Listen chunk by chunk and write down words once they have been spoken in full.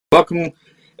Welcome,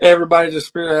 everybody, to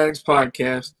Spirit Addicts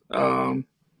Podcast.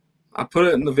 I put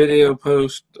it in the video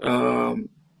post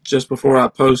just before I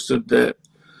posted that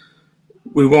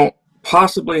we won't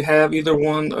possibly have either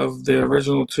one of the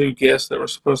original two guests that were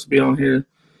supposed to be on here.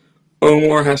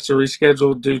 Omar has to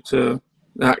reschedule due to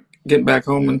not getting back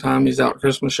home in time. He's out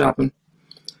Christmas shopping.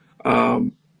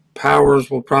 Powers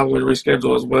will probably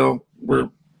reschedule as well. We're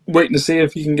waiting to see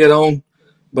if he can get on,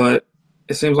 but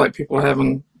it seems like people are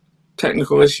having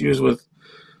technical issues with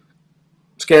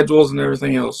schedules and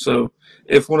everything else. So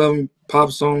if one of them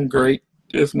pops on, great.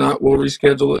 If not, we'll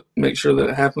reschedule it, make sure that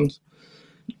it happens.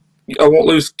 I won't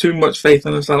lose too much faith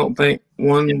in us, I don't think.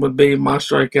 One would be my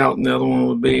strikeout, and the other one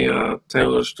would be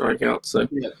Taylor's strikeout. So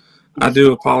I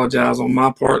do apologize on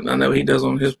my part, and I know he does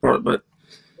on his part, but,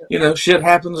 shit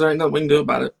happens. There ain't nothing we can do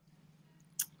about it.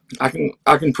 I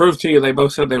can prove to you they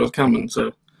both said they was coming,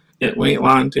 so we ain't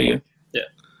lying to you.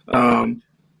 Yeah.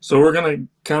 So we're going to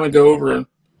kind of go over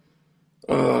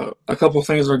a couple of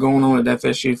things that are going on at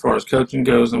FSU as far as coaching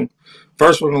goes. And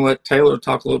first, we're going to let Taylor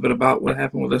talk a little bit about what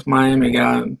happened with this Miami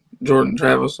guy and Jordan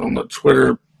Travis on the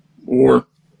Twitter or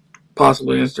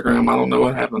possibly Instagram. I don't know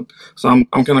what happened. So I'm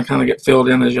going to kind of get filled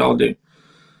in as y'all do.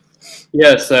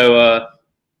 Yeah, so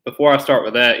before I start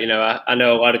with that, I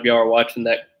know a lot of y'all are watching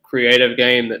that creative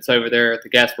game that's over there at the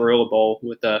Gasparilla Bowl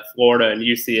with Florida and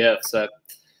UCF. So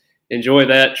enjoy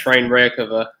that train wreck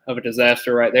of a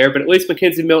disaster right there. But at least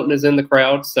McKenzie Milton is in the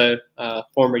crowd, so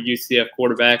former UCF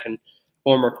quarterback and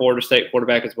former Florida State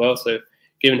quarterback as well. So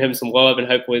giving him some love, and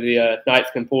hopefully the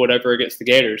Knights can pull it over against the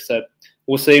Gators. So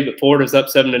we'll see. But Florida's up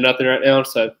 7-0 right now,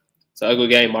 so it's an ugly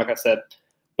game, like I said.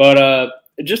 But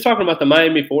just talking about the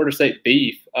Miami-Florida State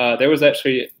beef, there was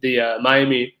actually the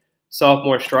Miami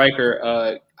sophomore striker,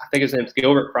 I think his name's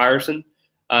Gilbert Frierson.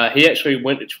 He actually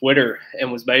went to Twitter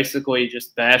and was basically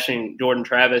just bashing Jordan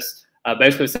Travis,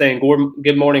 basically saying,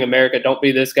 "Good morning, America. Don't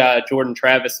be this guy, Jordan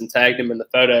Travis," and tagged him in the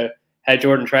photo. Had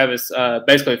Jordan Travis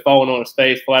basically falling on his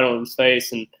face, flat on his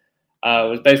face, and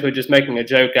was basically just making a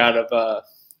joke out of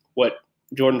what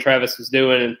Jordan Travis was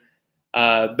doing.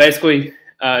 And basically,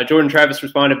 Jordan Travis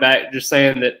responded back just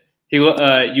saying that you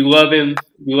love him,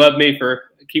 you love me for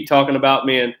keep talking about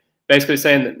me, and basically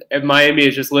saying that Miami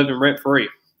is just living rent-free.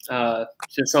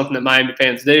 It's just something that Miami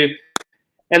fans do.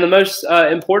 And the most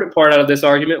important part out of this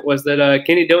argument was that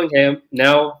Kenny Dillingham,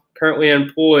 now currently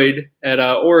employed at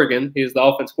Oregon, he's the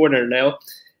offense coordinator now,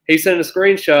 he sent a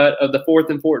screenshot of the 4th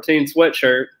and 14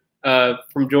 sweatshirt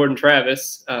from Jordan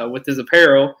Travis with his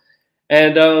apparel.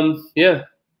 And,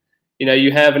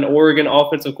 you have an Oregon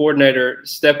offensive coordinator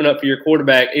stepping up for your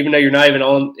quarterback, even though you're not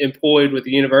even employed with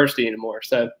the university anymore.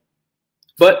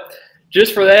 But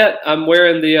just for that, I'm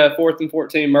wearing the 4th and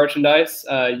 14 merchandise.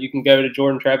 You can go to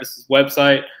Jordan Travis's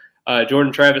website,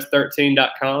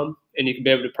 jordantravis13.com, and you can be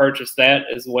able to purchase that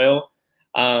as well.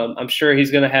 I'm sure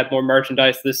he's going to have more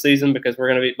merchandise this season because we're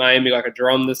going to beat Miami like a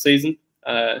drum this season,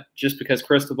 just because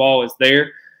Cristobal is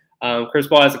there.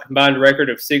 Cristobal has a combined record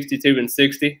of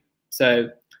 62-60, so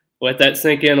let that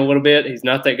sink in a little bit. He's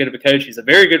not that good of a coach. He's a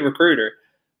very good recruiter,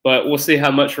 but we'll see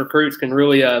how much recruits can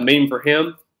really mean for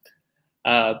him.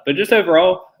 But just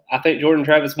overall, I think Jordan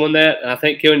Travis won that, and I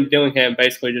think Kenny Dillingham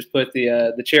basically just put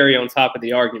the cherry on top of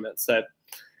the argument. So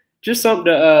just something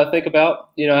to think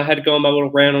about. I had to go on my little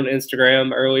rant on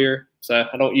Instagram earlier, so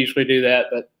I don't usually do that,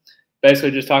 but basically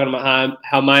just talking about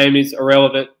how Miami's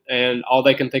irrelevant, and all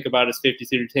they can think about is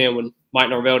 52-10 when Mike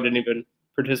Norvell didn't even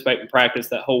participate in practice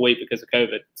that whole week because of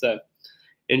COVID. So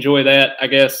enjoy that, I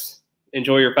guess.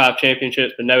 Enjoy your 5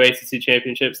 championships, but no ACC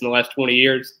championships in the last 20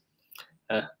 years.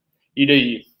 You do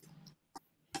you.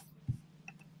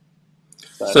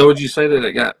 So would you say that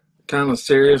it got kind of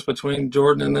serious between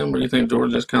Jordan and them, or you think Jordan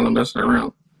just kind of messing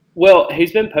around? Well,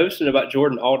 he's been posting about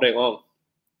Jordan all day long.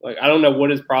 I don't know what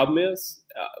his problem is.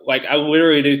 I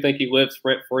literally do think he lives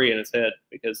rent-free in his head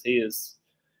because he is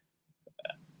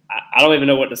 – I don't even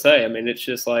know what to say. I mean, it's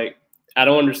just I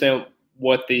don't understand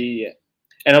what the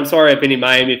 – and I'm sorry if any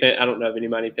Miami – I don't know if any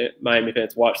Miami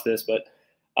fans watch this, but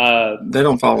they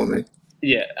don't follow me.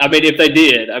 Yeah, I mean, if they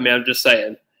did, I'm just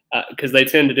saying, because they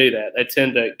tend to do that. They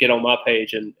tend to get on my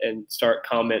page and start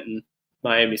commenting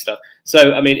Miami stuff.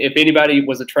 So, I mean, if anybody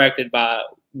was attracted by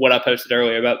what I posted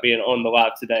earlier about being on the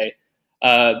live today,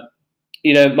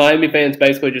 Miami fans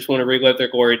basically just want to relive their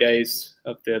glory days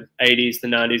of the 80s, the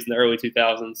 90s, and the early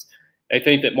 2000s. They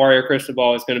think that Mario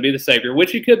Cristobal is going to be the savior,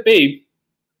 which he could be.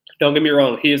 Don't get me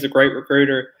wrong. He is a great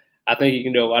recruiter. I think he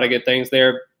can do a lot of good things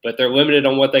there, but they're limited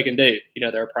on what they can do.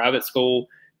 They're a private school.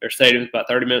 Their stadium's about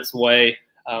 30 minutes away.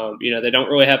 They don't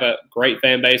really have a great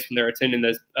fan base when they're attending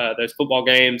those football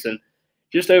games. And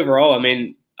just overall, I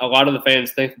mean, a lot of the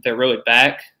fans think that they're really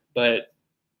back, but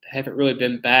haven't really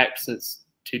been back since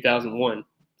 2001.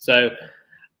 So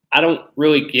I don't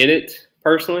really get it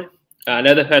personally. I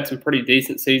know they've had some pretty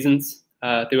decent seasons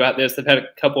throughout this. They've had a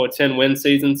couple of 10-win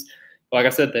seasons. Like I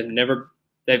said,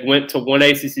 they've went to one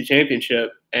ACC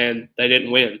championship and they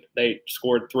didn't win. They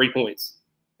scored 3 points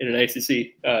in an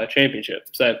ACC championship.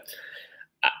 So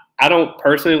I don't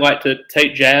personally like to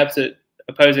take jabs at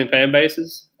opposing fan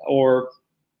bases or,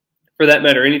 for that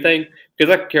matter, anything,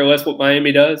 because I could care less what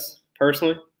Miami does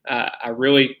personally. I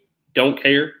really don't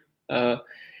care.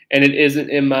 And it isn't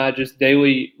in my just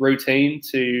daily routine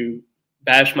to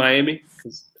bash Miami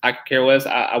because I could care less.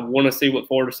 I want to see what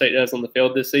Florida State does on the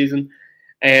field this season.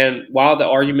 And while the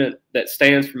argument that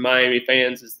stands for Miami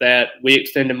fans is that we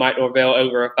extended Mike Norvell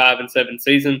over a 5-7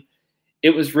 season, it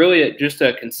was really just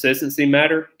a consistency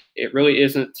matter. It really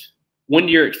isn't. 1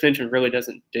 year extension really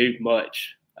doesn't do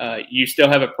much. You still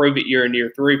have a prove it year in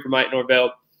year 3 for Mike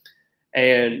Norvell,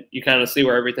 and you kind of see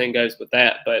where everything goes with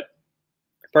that. But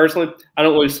personally, I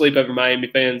don't lose sleep over Miami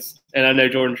fans, and I know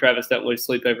Jordan Travis don't lose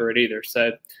sleep over it either.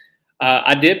 So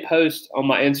I did post on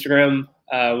my Instagram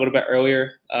a little bit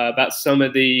earlier about some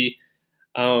of the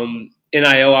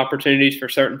NIL opportunities for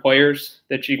certain players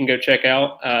that you can go check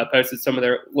out. Posted some of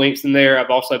their links in there. I've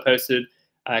also posted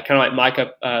kind of like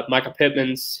Micah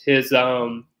Pittman's, his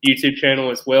YouTube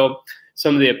channel as well.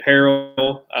 Some of the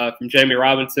apparel from Jamie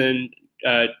Robinson,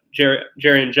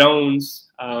 Jarian Jones,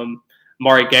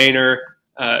 Mari Gaynor,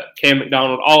 Cam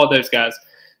McDonald, all of those guys.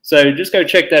 So just go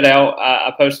check that out.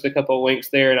 I posted a couple of links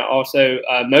there, and I also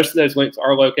most of those links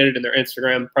are located in their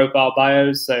Instagram profile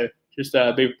bios. So just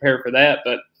be prepared for that.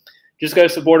 But just go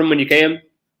support them when you can.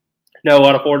 I know a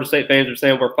lot of Florida State fans are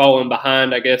saying we're falling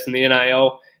behind, I guess, in the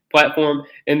NIL platform,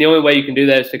 and the only way you can do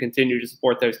that is to continue to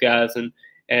support those guys,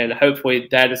 and hopefully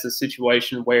that is a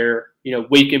situation where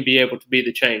we can be able to be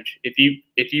the change. If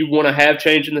you want to have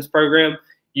change in this program,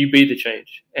 you be the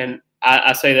change. And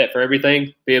I say that for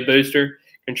everything. Be a booster,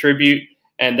 contribute,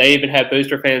 and they even have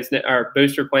booster plans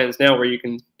now where you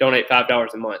can donate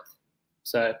 $5 a month.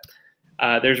 So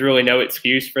there's really no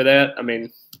excuse for that. I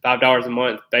mean, $5 a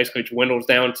month basically dwindles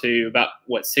down to about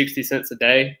 60 cents a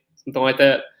day, something like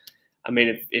that. I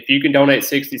mean, if you can donate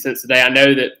 60 cents a day, I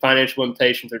know that financial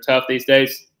limitations are tough these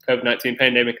days. COVID-19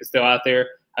 pandemic is still out there.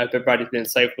 I hope everybody's been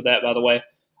safe with that, by the way.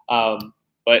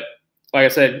 But like I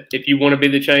said, if you want to be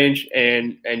the change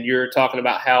and you're talking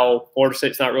about how Florida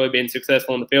State's not really being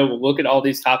successful in the field, well, look at all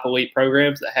these top elite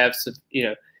programs that have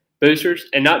boosters,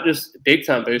 and not just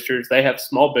big-time boosters. They have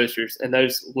small boosters, and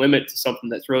those limit to something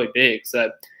that's really big.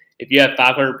 So if you have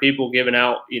 500 people giving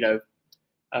out,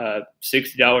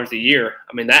 $60 a year,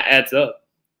 I mean, that adds up.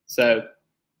 So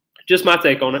just my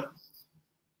take on it.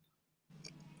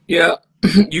 Yeah,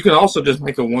 you can also just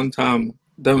make a one-time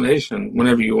donation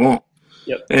whenever you want.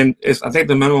 Yep. And I think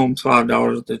the minimum is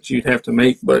 $5 that you'd have to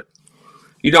make, but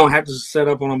you don't have to set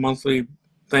up on a monthly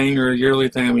thing or a yearly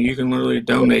thing. I mean, you can literally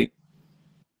donate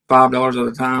 $5 at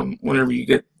a time whenever you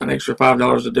get an extra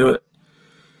 $5 to do it.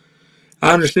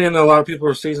 I understand that a lot of people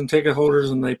are season ticket holders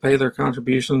and they pay their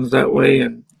contributions that way,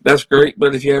 and that's great.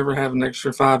 But if you ever have an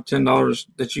extra $5, $10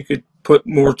 that you could put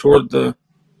more toward the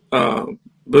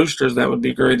boosters, that would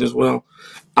be great as well.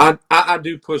 I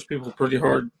do push people pretty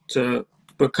hard to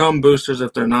become boosters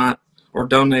if they're not, or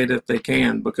donate if they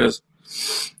can, because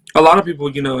a lot of people,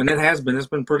 and it's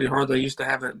been pretty hard. They used to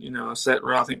have it, a set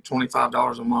where I think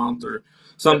 $25 a month or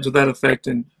something to that effect.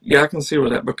 And yeah, I can see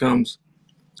where that becomes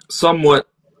somewhat,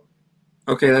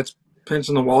 okay, that's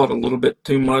pinching the wallet a little bit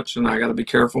too much, and I got to be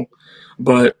careful.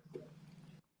 But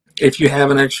if you have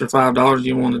an extra $5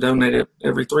 you want to donate it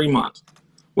every 3 months,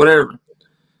 whatever.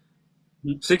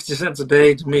 60 cents a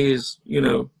day to me is,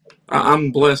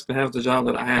 I'm blessed to have the job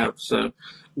that I have. So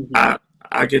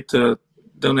I get to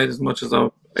donate as much as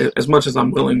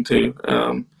I'm willing to.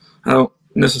 I don't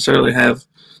necessarily have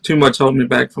too much holding me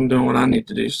back from doing what I need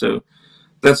to do. So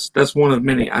that's one of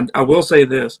many. I will say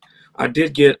this. I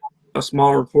did get a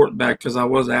small report back because I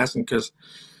was asking, because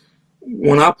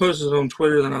when I posted it on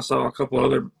Twitter, then I saw a couple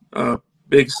other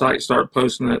big sites start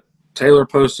posting it. Taylor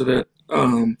posted it.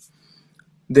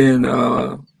 Then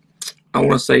I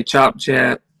want to say Chop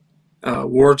Chat,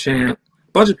 War Chant,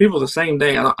 a bunch of people the same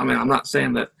day. I'm not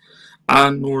saying that I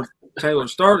nor Taylor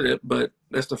started it, but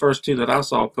that's the first two that I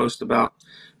saw post about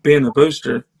being a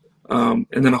booster. And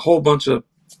then a whole bunch of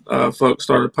folks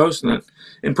started posting it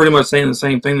and pretty much saying the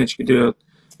same thing, that you could do it,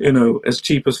 as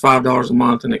cheap as $5 a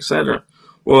month and etc.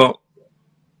 Well,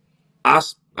 I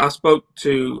spoke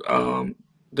to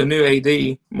the new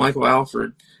AD, Michael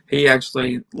Alford. He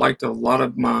actually liked a lot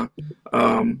of my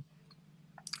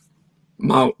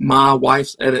my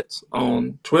wife's edits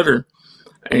on Twitter,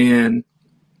 and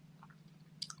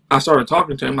I started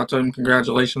talking to him. I told him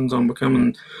congratulations on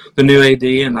becoming the new AD,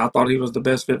 and I thought he was the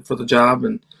best fit for the job,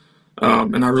 and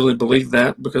I really believe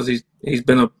that because he's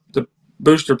been the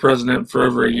booster president for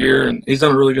over a year, and he's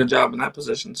done a really good job in that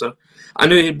position. So I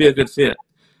knew he'd be a good fit.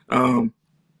 Um,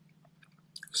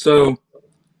 so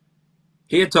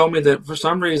he had told me that for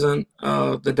some reason,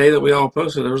 the day that we all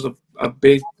posted, there was a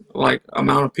big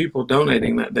amount of people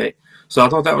donating that day. So I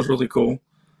thought that was really cool,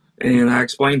 and I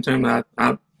explained to him that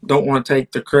I don't want to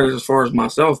take the credit as far as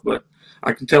myself, but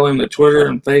I can tell him that Twitter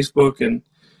and Facebook and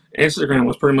Instagram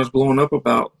was pretty much blowing up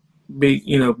about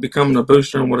becoming a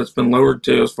booster and what it's been lowered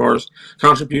to as far as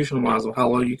contribution wise of how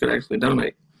low you could actually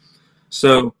donate.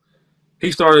 So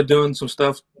he started doing some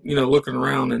stuff, looking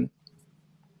around, and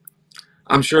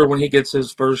I'm sure when he gets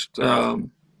his first, I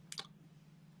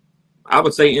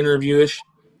would say interview-ish,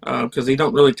 because he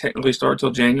don't really technically start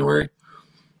till January,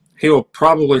 he will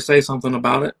probably say something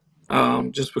about it,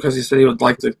 just because he said he would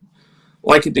like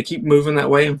it to keep moving that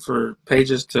way and for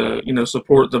pages to,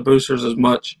 support the boosters as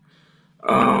much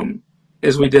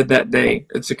as we did that day.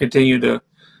 It's to continue to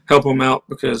help them out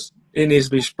because it needs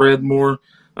to be spread more.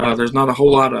 There's not a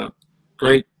whole lot of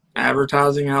great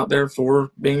advertising out there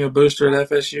for being a booster at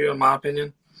FSU, in my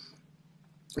opinion,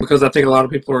 because I think a lot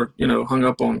of people are, hung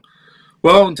up on,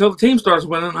 well, until the team starts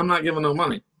winning, I'm not giving no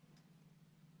money.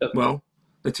 Well,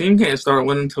 the team can't start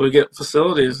winning until we get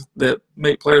facilities that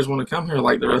make players want to come here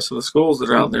like the rest of the schools that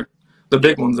are out there, the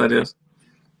big ones, that is.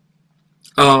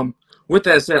 With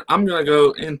that said, I'm going to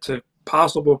go into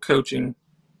possible coaching,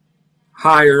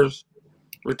 hires,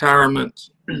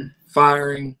 retirements,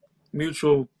 firing,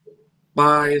 mutual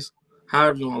buys,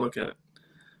 however you want to look at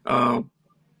it.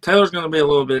 Taylor's going to be a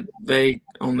little bit vague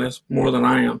on this more than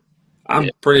I am. I'm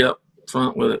pretty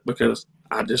upfront with it because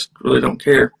I just really don't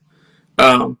care.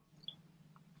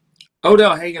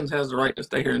 Odell Haggins has the right to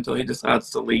stay here until he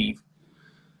decides to leave.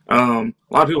 A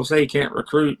lot of people say he can't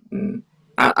recruit, and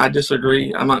I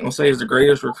disagree. I'm not going to say he's the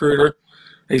greatest recruiter.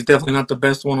 He's definitely not the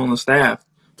best one on the staff,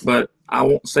 but I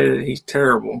won't say that he's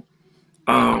terrible.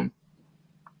 But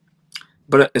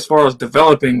as far as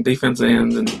developing defense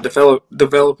ends and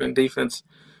developing defense,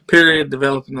 period,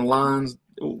 developing the lines,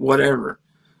 whatever,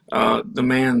 the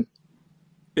man,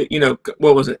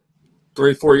 what was it,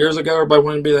 3-4 years ago, everybody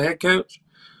wanted to be the head coach?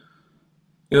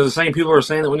 The same people are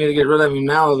saying that we need to get rid of him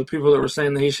now are the people that were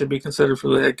saying that he should be considered for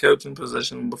the head coaching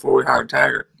position before we hired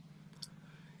Taggart.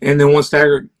 And then once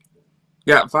Taggart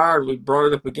got fired, we brought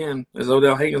it up again. Is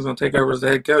Odell Haggins going to take over as the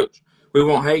head coach? We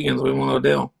want Haggins. We want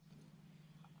Odell.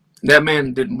 That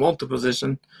man didn't want the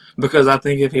position because I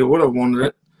think if he would have wanted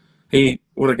it, he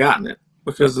would have gotten it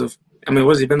because of,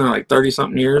 was he been there like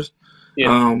 30-something years?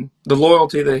 Yeah. The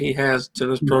loyalty that he has to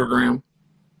this program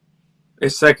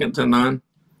is second to none.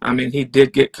 He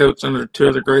did get coached under two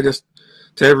of the greatest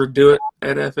to ever do it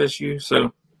at FSU,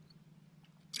 so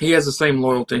he has the same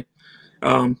loyalty.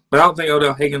 But I don't think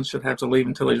Odell Haggins should have to leave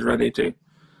until he's ready to.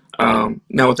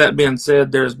 Now, with that being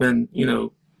said, there's been,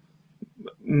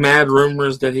 mad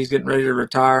rumors that he's getting ready to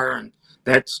retire, and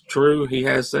that's true. He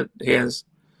has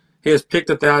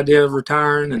picked up the idea of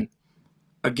retiring, and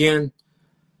again,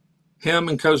 him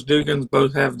and Coach Dugans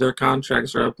both have their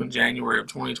contracts are up in January of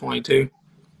 2022.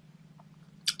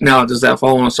 Now, does that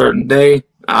fall on a certain day?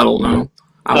 I don't know.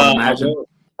 I would imagine.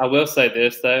 I will say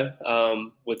this though,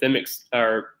 with them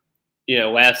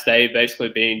last day basically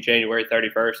being January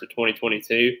 31st of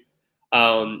 2022,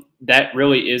 that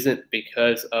really isn't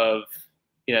because of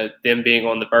them being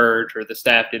on the verge or the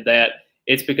staff did that.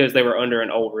 It's because they were under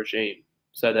an old regime,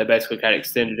 so they basically kind of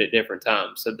extended at different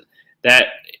times. So that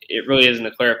it really isn't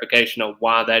a clarification on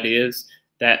why that is.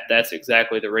 That's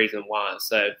exactly the reason why.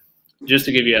 So just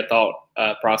to give you a thought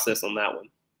process on that one.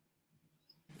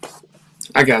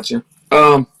 I got you.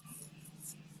 I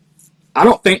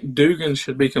don't think Dugan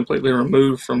should be completely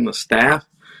removed from the staff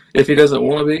if he doesn't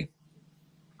want to be.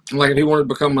 Like if he wanted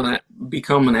to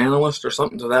become an analyst or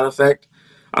something to that effect,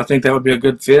 I think that would be a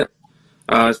good fit.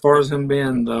 As far as him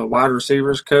being the wide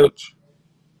receivers coach,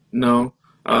 no.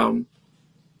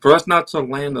 For us not to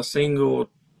land a single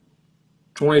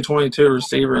 2022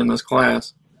 receiver in this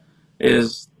class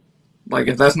is like,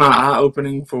 if that's not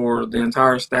eye-opening for the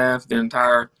entire staff, the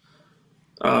entire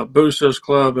Boosters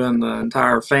Club, and the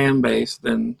entire fan base,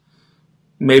 then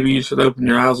maybe you should open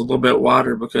your eyes a little bit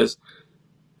wider, because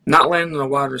not landing a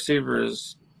wide receiver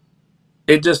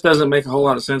it just doesn't make a whole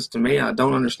lot of sense to me. I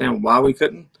don't understand why we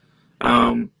couldn't.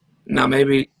 Now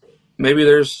maybe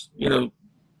there's,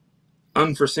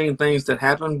 unforeseen things that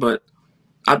happen, but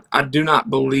I do not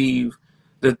believe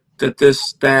that this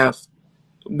staff,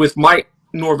 with Mike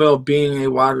Norvell being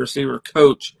a wide receiver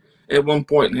coach at one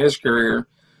point in his career,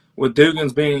 with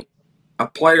Dugans being a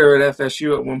player at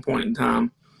FSU at one point in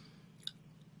time,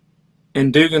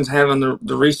 and Dugan's having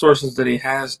the resources that he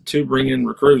has to bring in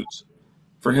recruits,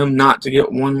 for him not to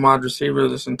get one wide receiver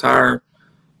this entire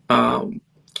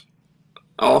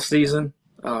all season.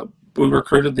 We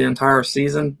recruited the entire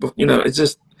season. But, it's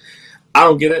just, I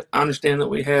don't get it. I understand that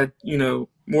we had,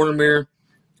 Mortimer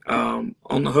on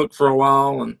the hook for a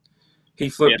while, and he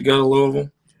flipped to go to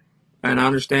Louisville. And I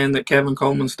understand that Kevin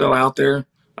Coleman's still out there.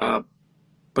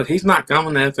 But he's not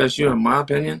coming to FSU, in my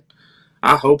opinion.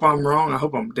 I hope I'm wrong. I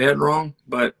hope I'm dead wrong.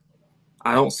 But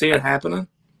I don't see it happening.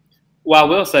 Well, I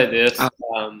will say this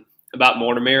about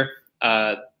Mortimer.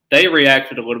 They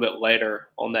reacted a little bit later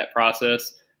on that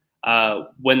process.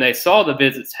 When they saw the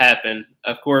visits happen,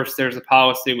 of course, there's a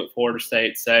policy with Florida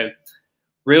State. So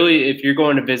really, if you're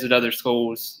going to visit other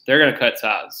schools, they're going to cut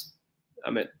ties.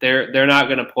 I mean, they're not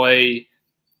going to play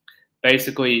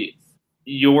basically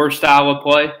your style of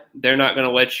play. They're not going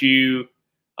to let you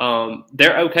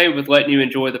they're okay with letting you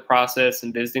enjoy the process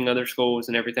and visiting other schools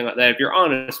and everything like that if you're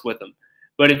honest with them.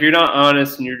 But if you're not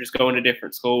honest and you're just going to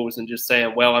different schools and just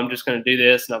saying, well, I'm just going to do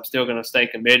this and I'm still going to stay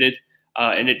committed,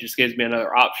 and it just gives me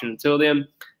another option until then,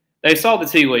 they saw the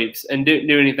tea leaves and didn't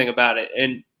do anything about it.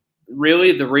 And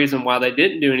really the reason why they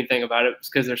didn't do anything about it was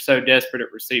because they're so desperate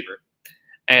at receiver.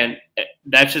 And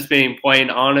that's just being plain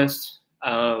honest.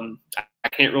 I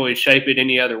can't really shape it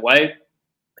any other way.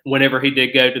 Whenever he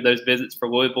did go to those visits for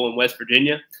Louisville and West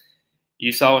Virginia,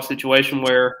 you saw a situation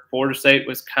where Florida State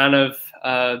was kind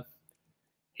of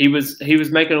he was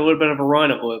making a little bit of a run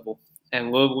at Louisville,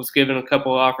 and Louisville was given a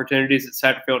couple of opportunities at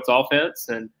Satterfield's offense,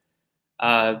 and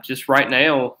just right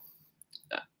now,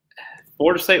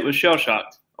 Florida State was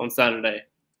shell-shocked on Saturday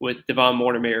with Devon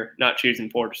Mortimer not choosing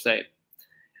Florida State,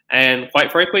 and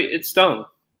quite frankly, it stung.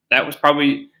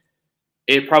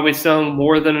 It probably stung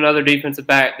more than another defensive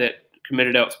back that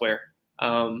committed elsewhere.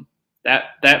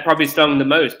 That probably stung the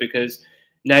most, because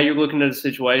now you're looking at a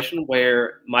situation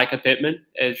where Micah Pittman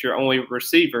is your only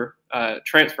receiver,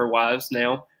 transfer-wise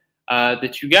now,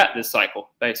 that you got this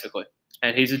cycle, basically.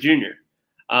 And he's a junior.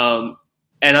 And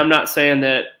I'm not saying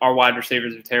that our wide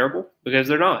receivers are terrible, because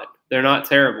they're not. They're not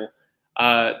terrible.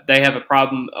 They have a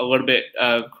problem a little bit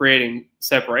of creating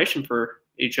separation for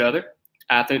each other.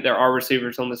 I think there are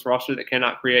receivers on this roster that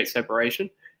cannot create separation,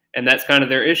 and that's kind of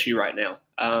their issue right now.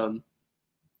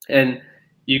 And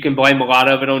you can blame a lot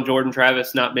of it on Jordan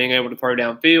Travis not being able to throw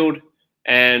downfield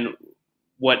and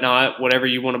whatnot, whatever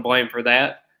you want to blame for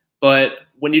that. But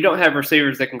when you don't have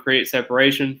receivers that can create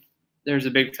separation, there's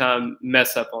a big-time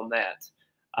mess up on that.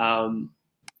 I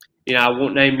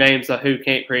won't name names of who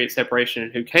can't create separation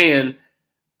and who can,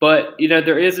 but,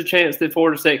 there is a chance that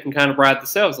Florida State can kind of ride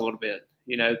themselves a little bit.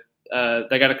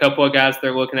 They got a couple of guys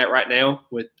they're looking at right now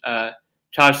with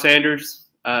Taj Sanders.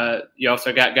 You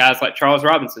also got guys like Charles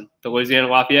Robinson, the Louisiana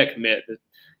Lafayette commit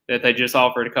that they just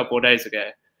offered a couple of days ago.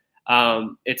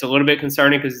 It's a little bit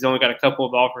concerning because he's only got a couple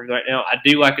of offers right now. I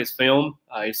do like his film.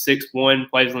 He's 6'1",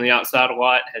 plays on the outside a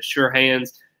lot, has sure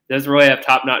hands, doesn't really have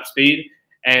top-notch speed.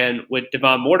 And with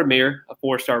Devon Mortimer, a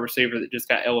 4-star receiver that just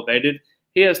got elevated,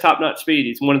 he has top-notch speed.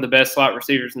 He's one of the best slot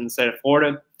receivers in the state of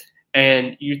Florida.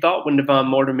 And you thought when Devon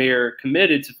Mortimer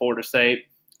committed to Florida State,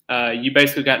 you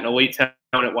basically got an elite talent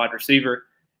at wide receiver.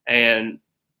 And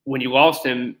when you lost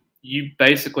him, you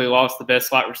basically lost the best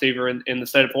slot receiver in the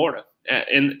state of Florida,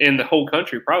 in the whole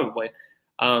country probably.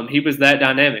 He was that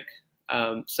dynamic.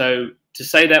 So to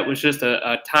say that was just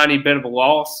a tiny bit of a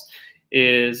loss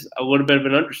is a little bit of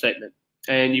an understatement.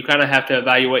 And you kind of have to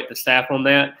evaluate the staff on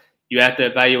that. You have to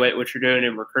evaluate what you're doing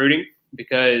in recruiting,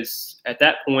 because at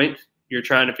that point, you're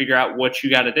trying to figure out what you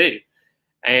got to do.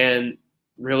 And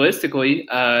realistically,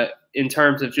 in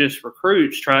terms of just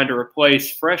recruits trying to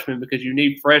replace freshmen, because you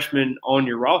need freshmen on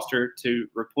your roster to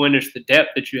replenish the depth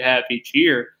that you have each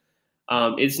year.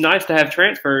 It's nice to have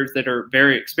transfers that are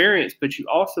very experienced, but you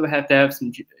also have to have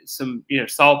some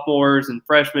sophomores and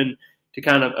freshmen to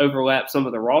kind of overlap some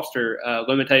of the roster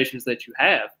limitations that you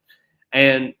have.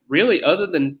 And really, other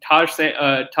than Taj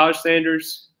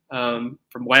Sanders from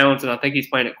Lowndes, and I think he's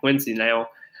playing at Quincy now,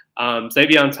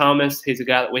 Xavion Thomas, he's a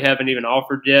guy that we haven't even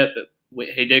offered yet, but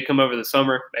he did come over the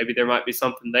summer. Maybe there might be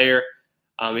something there.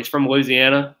 He's from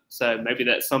Louisiana, so maybe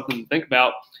that's something to think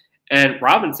about. And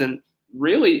Robinson,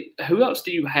 really, who else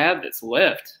do you have that's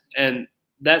left? And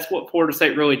that's what Florida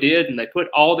State really did, and they put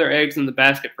all their eggs in the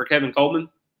basket for Kevin Coleman.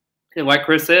 And like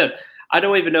Chris said, I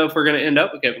don't even know if we're going to end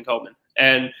up with Kevin Coleman.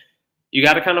 And you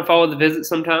got to kind of follow the visit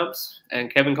sometimes.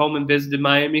 And Kevin Coleman visited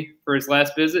Miami for his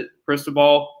last visit.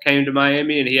 Cristobal came to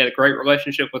Miami, and he had a great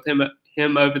relationship with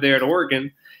him over there at Oregon.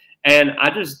 And I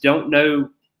just don't know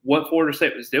what Florida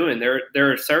State was doing. There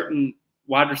are certain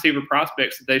wide receiver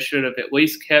prospects that they should have at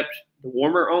least kept the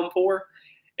warmer on for,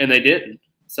 and they didn't.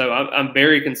 So I'm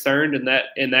very concerned in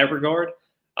that regard.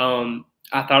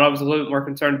 I thought I was a little bit more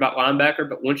concerned about linebacker,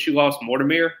 but once you lost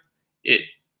Mortimer,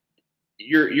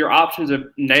 your options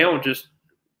are now just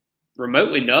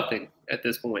remotely nothing at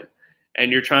this point,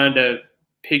 and you're trying to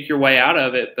pick your way out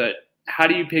of it. But how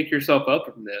do you pick yourself up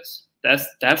from this?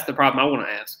 That's the problem I want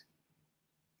to ask.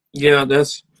 Yeah,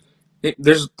 there's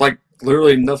like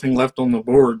literally nothing left on the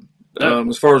board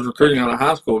as far as recruiting out of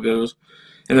high school goes,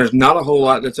 and there's not a whole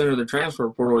lot that's entered the transfer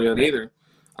portal yet either.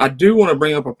 I do want to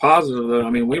bring up a positive though. I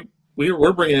mean,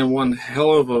 we're bringing in one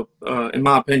hell of a, in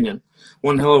my opinion,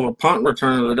 one hell of a punt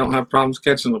returner that don't have problems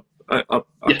catching a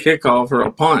kickoff or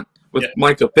a punt with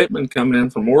Micah Pittman coming in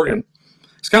from Oregon.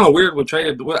 It's kind of weird we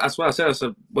traded. That's what I said. I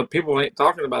said what people ain't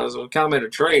talking about is we kind of made a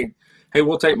trade. Hey,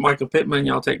 we'll take Micah Pittman,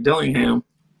 y'all take Dillingham.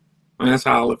 I mean, that's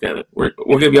how I look at it.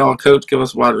 We'll give y'all a coach, give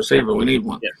us a wide receiver. We need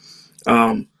one.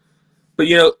 Yeah. But,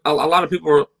 you know, a lot of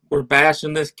people were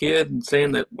bashing this kid and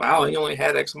saying that, wow, he only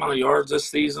had X amount of yards this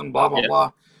season, blah, blah,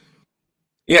 blah.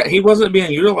 Yeah, he wasn't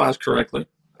being utilized correctly.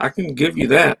 I can give you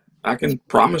that. I can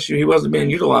promise you he wasn't being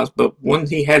utilized. But when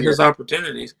he had his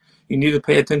opportunities, you need to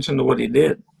pay attention to what he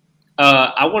did.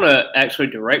 I want to actually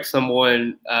direct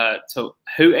someone to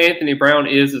who Anthony Brown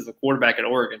is as a quarterback at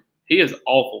Oregon. He is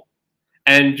awful.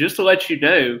 And just to let you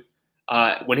know,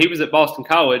 when he was at Boston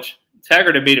College,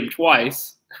 Taggart had beat him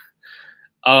twice.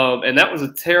 And that was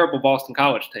a terrible Boston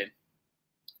College team.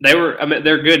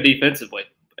 They're good defensively,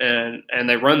 and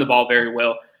they run the ball very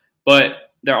well.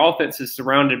 But their offense is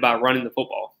surrounded by running the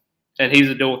football. And he's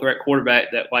a dual threat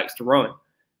quarterback that likes to run.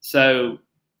 So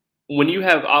when you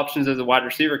have options as a wide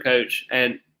receiver coach,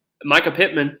 and Micah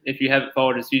Pittman, if you haven't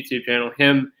followed his YouTube channel,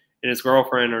 him and his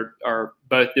girlfriend are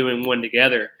both doing one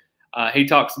together. He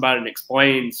talks about it and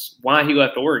explains why he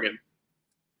left Oregon.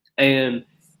 And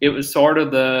it was sort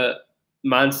of the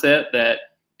mindset that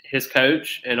his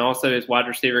coach and also his wide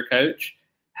receiver coach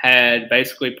had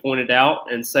basically pointed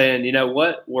out and saying, you know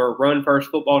what, we're a run-first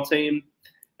football team,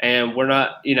 and we're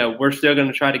not, you know, we're still going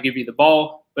to try to give you the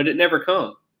ball, but it never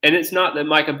come. And it's not that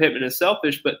Micah Pittman is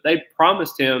selfish, but they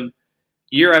promised him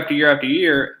year after year after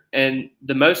year, and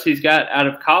the most he's got out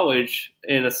of college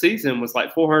in a season was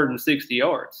like 460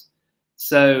 yards.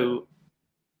 So,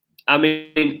 I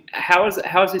mean, how is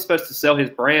he supposed to sell his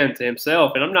brand to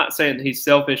himself? And I'm not saying that he's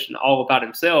selfish and all about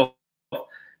himself.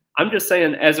 I'm just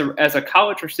saying as a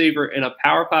college receiver in a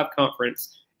Power 5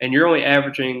 conference, and you're only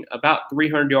averaging about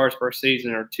 300 yards per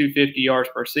season or 250 yards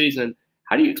per season,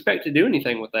 how do you expect to do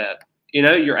anything with that? You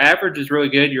know, your average is really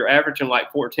good. You're averaging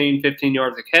like 14, 15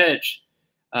 yards a catch.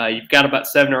 You've got about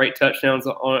 7 or 8 touchdowns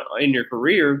in your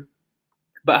career.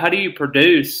 But how do you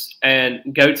produce and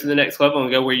go to the next level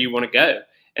and go where you want to go?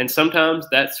 And sometimes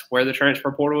that's where the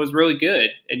transfer portal is really good.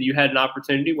 And you had an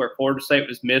opportunity where Florida State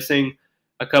was missing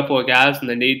a couple of guys, and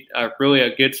they need really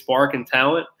a good spark and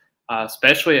talent,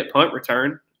 especially at punt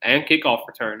return and kickoff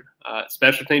return.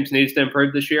 Special teams needs to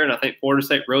improve this year, and I think Florida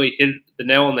State really hit the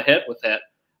nail on the head with that.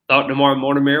 Thought DeMar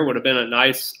Mortimer would have been a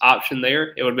nice option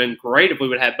there. It would have been great if we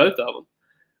would have had both of them.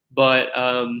 But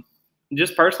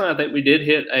just personally, I think we did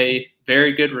hit a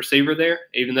very good receiver there,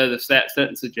 even though the stats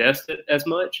didn't suggest it as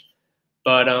much.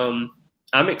 But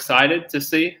I'm excited to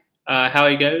see how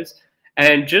he goes.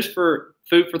 And just for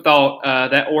food for thought,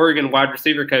 that Oregon wide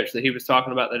receiver coach that he was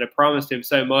talking about that had promised him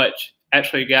so much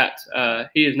actually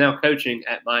he is now coaching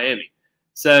at Miami.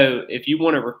 So if you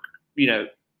want to,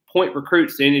 point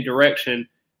recruits to any direction,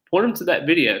 point them to that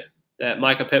video that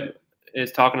Micah Pittman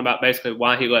is talking about, basically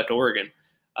why he left Oregon.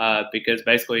 Because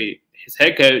basically his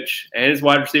head coach and his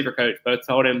wide receiver coach both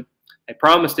told him, they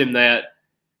promised him that,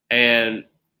 and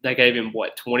they gave him,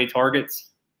 20 targets?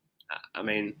 I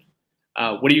mean,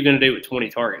 what are you going to do with 20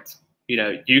 targets?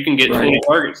 You can get 20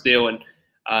 targets still, and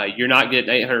you're not getting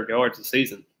 800 yards a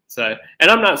season. So, and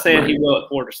I'm not saying he will at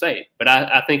Florida State, but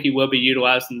I think he will be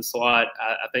utilized in the slot.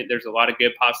 I think there's a lot of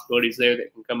good possibilities there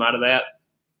that can come out of that.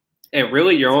 And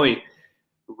really, your only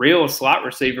real slot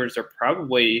receivers are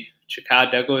probably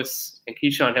Ja'Kai Douglas and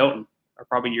Keyshawn Helton are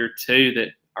probably your two that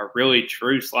are really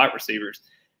true slot receivers.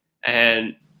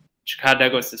 And Ja'Kai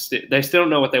Douglas they still don't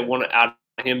know what they want out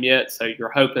of him yet, so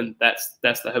you're hoping that's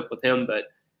the hope with him. But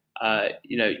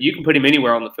you can put him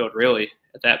anywhere on the field really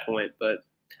at that point. But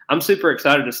I'm super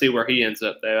excited to see where he ends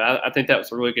up though. I think that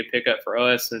was a really good pickup for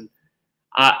us, and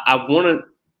I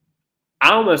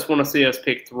almost want to see us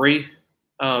pick 3.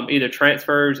 Either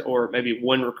transfers or maybe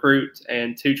 1 recruit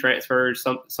and 2 transfers,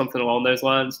 something along those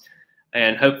lines.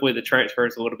 And hopefully the transfer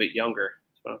is a little bit younger.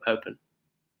 That's what I'm hoping.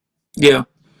 Yeah.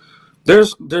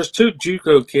 There's 2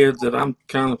 JUCO kids that I'm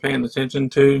kind of paying attention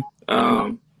to.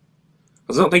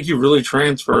 I don't think you really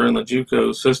transfer in the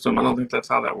JUCO system. I don't think that's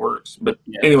how that works. But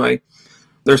anyway,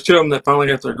 there's 2 of them that finally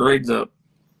got their grades up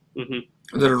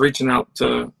that are reaching out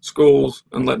to schools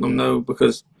and letting them know,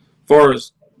 because as far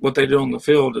as what they do on the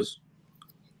field is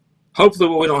hopefully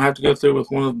what we don't have to go through with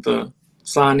one of the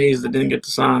signees that didn't get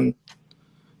to sign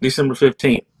December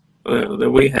 15th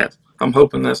that we have. I'm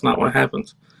hoping that's not what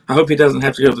happens. I hope he doesn't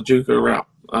have to go the JUCO route.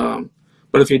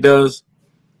 But if he does,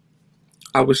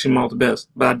 I wish him all the best.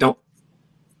 But I don't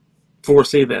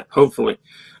foresee that, hopefully.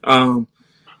 You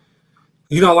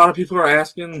know, a lot of people are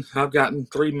asking, I've gotten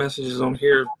 3 messages on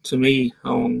here to me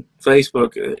on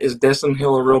Facebook, is Destin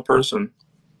Hill a real person?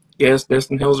 Yes,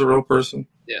 Destin Hill's a real person.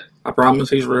 Yeah. I promise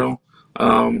he's real.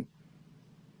 I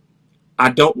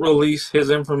don't release his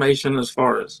information as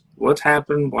far as what's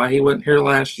happened, why he wasn't here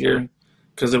last year,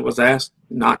 because it was asked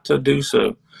not to do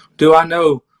so. Do I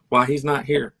know why he's not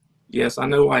here? Yes, I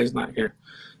know why he's not here.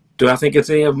 Do I think it's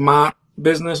any of my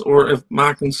business or of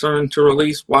my concern to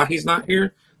release why he's not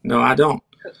here? No, I don't.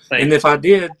 And if I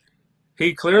did,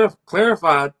 he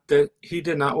clarified that he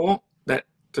did not want that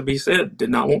to be said,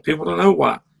 did not want people to know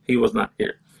why he was not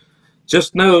here.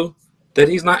 Just know that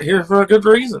he's not here for a good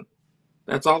reason.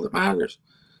 That's all that matters.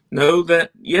 Know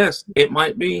that, yes, it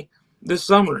might be this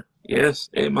summer. Yes,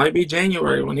 it might be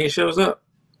January when he shows up.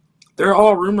 There are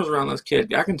all rumors around this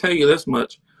kid. I can tell you this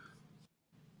much.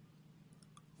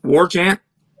 War Chant,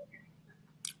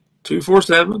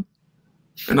 247,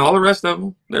 and all the rest of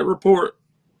them that report,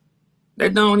 they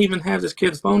don't even have this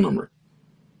kid's phone number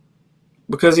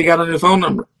because he got a new phone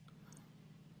number.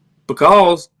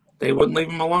 Because they wouldn't leave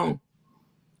him alone,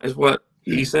 is what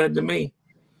he said to me.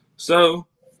 So,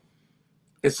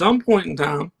 at some point in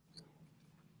time,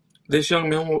 this young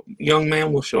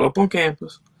man will show up on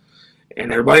campus,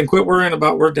 and everybody can quit worrying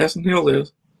about where Destin Hill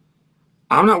is.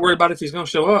 I'm not worried about if he's going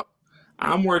to show up.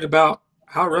 I'm worried about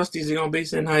how rusty is he going to be,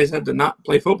 seeing how he's had to not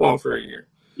play football for a year.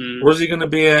 Where's he going to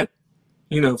be at,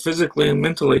 you know, physically and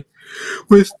mentally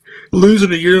with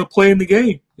losing a year of playing the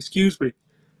game? Excuse me.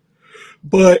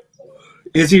 But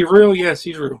is he real? Yes,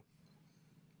 he's real.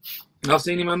 I've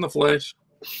seen him in the flesh.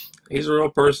 He's a real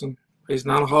person. He's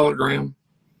not a hologram.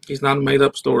 He's not a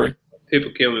made-up story.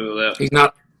 People kill me with that. He's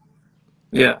not.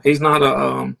 Yeah, he's not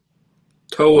a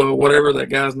Toa, whatever that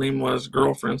guy's name was,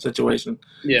 girlfriend situation.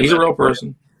 Yeah, he's a real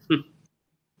person.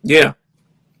 Yeah.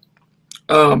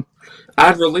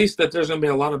 I've released that there's going to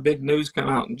be a lot of big news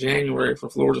coming out in January for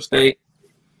Florida State.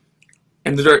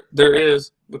 And there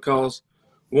is, because,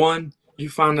 one, you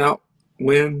find out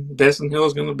when Destin Hill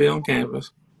is going to be on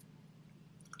campus.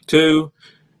 2,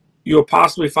 you'll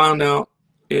possibly find out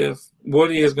if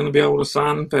Woody is going to be able to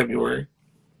sign in February.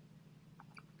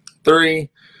 3,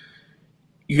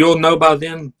 you'll know by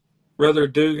then whether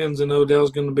Dugans and Odell is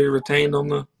going to be retained on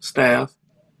the staff,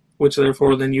 which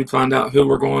therefore then you'd find out who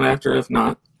we're going after if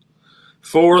not.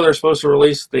 4, they're supposed to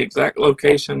release the exact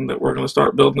location that we're going to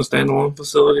start building a standalone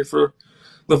facility for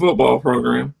the football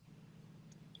program,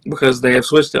 because they have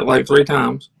switched it like 3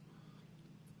 times.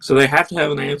 So they have to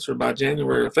have an answer by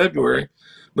January or February,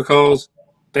 because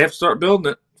they have to start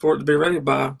building it for it to be ready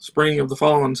by spring of the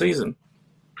following season.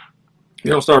 If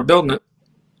you don't start building it,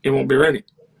 it won't be ready.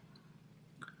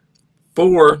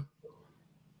 4,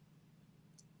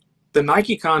 the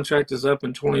Nike contract is up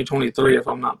in 2023, if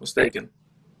I'm not mistaken.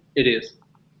 It is.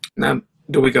 Now,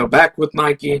 do we go back with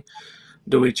Nike?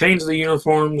 Do we change the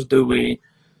uniforms? Do we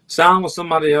sign with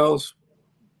somebody else?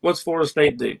 What's Florida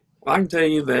State do? Well, I can tell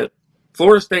you that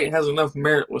Florida State has enough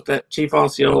merit with that Chief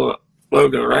Osceola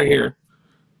logo right here,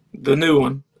 the new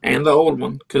one and the old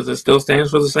one, because it still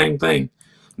stands for the same thing,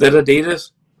 that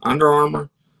Adidas, Under Armour,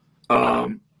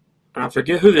 I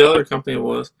forget who the other company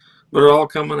was, but are all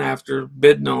coming after,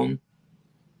 bidding on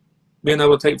being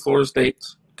able to take Florida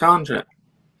State's contract.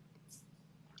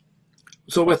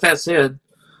 So with that said,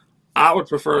 I would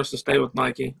prefer us to stay with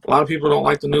Nike. A lot of people don't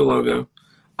like the new logo.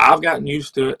 I've gotten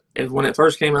used to it. And when it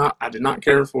first came out, I did not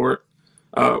care for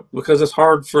it because it's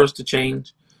hard for us to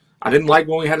change. I didn't like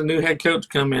when we had a new head coach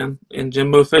come in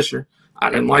Jimbo Fisher. I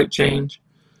didn't like change.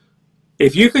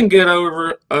 If you can get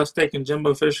over us taking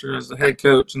Jimbo Fisher as the head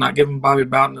coach and not giving Bobby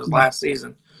Bowden his last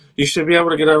season, you should be able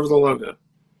to get over the logo.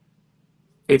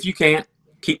 If you can't,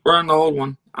 keep running the old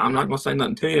one. I'm not going to say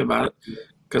nothing to you about it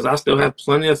because I still have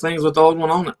plenty of things with the old one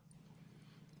on it.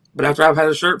 But after I've had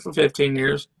a shirt for 15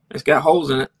 years, it's got holes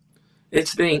in it. It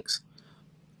stinks.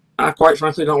 I quite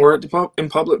frankly don't wear it in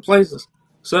public places.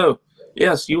 So,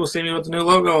 yes, you will see me with the new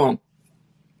logo on.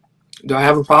 Do I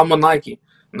have a problem with Nike?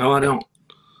 No, I don't.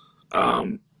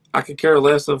 I could care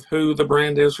less of who the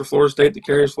brand is for Florida State that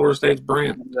carries Florida State's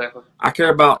brand. Exactly. I care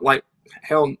about, like,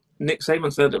 hell, Nick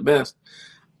Saban said it best.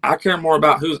 I care more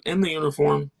about who's in the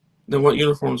uniform than what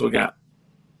uniforms we got.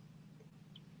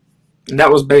 And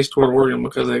that was based toward Oregon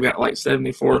because they got like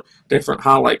 74 different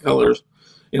highlight colors.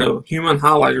 Human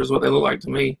highlighters is what they look like to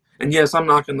me. And yes, I'm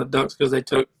knocking the Ducks because they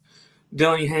took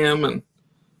Dillingham. And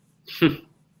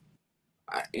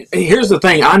here's the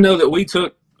thing. I know that we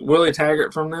took Willie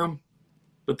Taggart from them,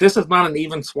 but this is not an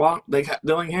even swap. They got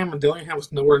Dillingham, and Dillingham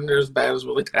was nowhere near as bad as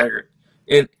Willie Taggart.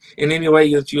 In any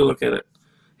way that you look at it,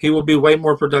 he will be way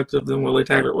more productive than Willie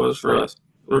Taggart was for us,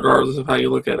 regardless of how you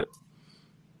look at it.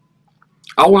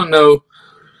 I want to know,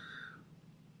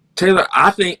 Taylor,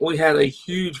 I think we had a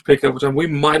huge pickup, which we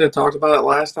might have talked about it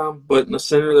last time, but in the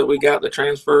center that we got, the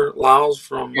transfer, Lyles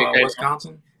from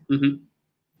Wisconsin, mm-hmm.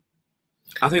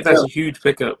 I think that's a huge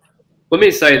pickup. Let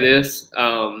me say this,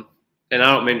 and I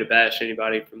don't mean to bash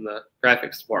anybody from the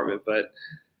graphics department, but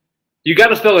you got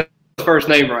to spell his first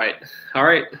name right, all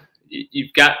right? You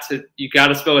got to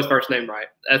spell his first name right.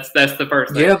 That's the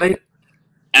first thing.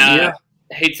 Yeah,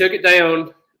 he took it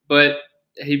down, but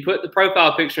he put the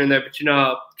profile picture in there, but you know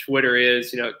how Twitter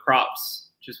is, it crops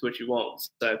just what you want.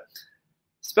 So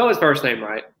spell his first name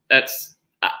right.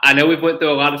 I know we've went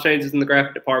through a lot of changes in the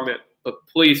graphic department, but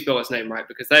please spell his name right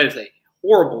because that is a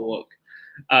horrible look.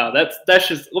 That's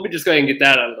just, let me just go ahead and get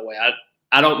that out of the way.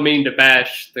 I don't mean to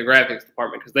bash the graphics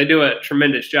department because they do a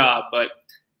tremendous job, but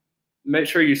make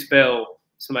sure you spell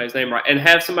somebody's name right and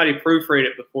have somebody proofread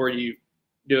it before you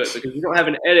do it because you don't have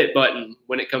an edit button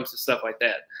when it comes to stuff like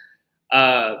that.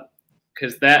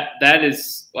 Because that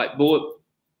is like bullet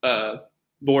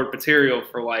board material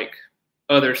for like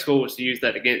other schools to use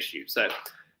that against you. So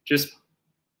just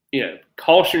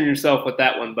caution yourself with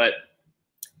that one. But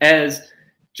as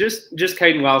just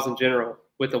Caden Lyles in general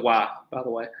with a Y, by the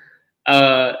way,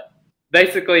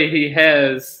 basically he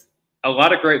has a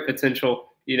lot of great potential.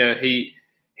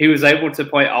 He was able to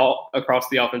play all across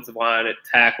the offensive line at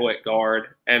tackle, at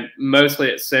guard, and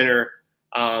mostly at center.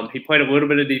 He played a little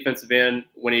bit of defensive end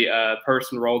when he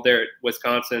first enrolled there at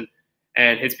Wisconsin,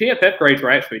 and his PFF grades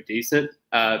were actually decent.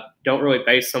 Don't really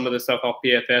base some of the stuff off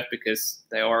PFF because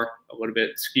they are a little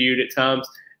bit skewed at times,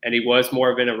 and he was more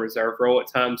of in a reserve role at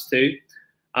times too.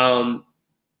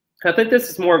 I think this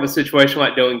is more of a situation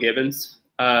like Dylan Gibbons.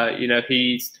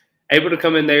 He's able to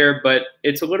come in there, but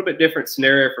it's a little bit different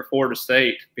scenario for Florida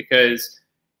State because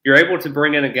you're able to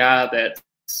bring in a guy that's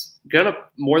going to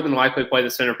more than likely play the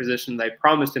center position. They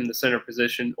promised him the center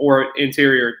position or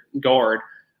interior guard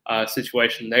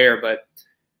situation there. But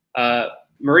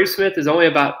Maurice Smith is only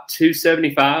about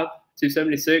 275,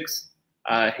 276.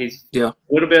 He's a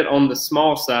little bit on the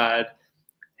small side.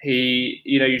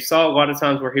 You saw a lot of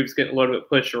times where he was getting a little bit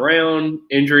pushed around.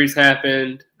 Injuries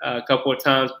happened a couple of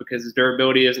times because his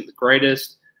durability isn't the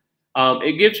greatest.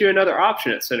 It gives you another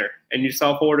option at center. And you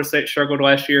saw Florida State struggled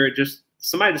last year. Just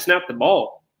somebody to snap the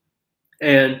ball.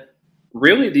 And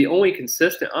really the only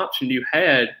consistent option you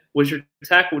had was your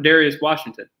tackle Darius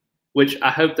Washington, which I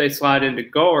hope they slide into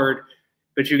guard,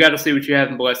 but you got to see what you have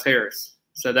in Bless Harris.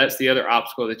 So that's the other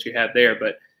obstacle that you have there.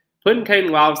 But putting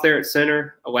Caden Lyles there at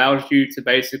center allows you to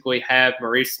basically have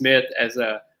Maurice Smith as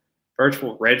a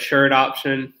virtual redshirt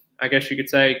option, I guess you could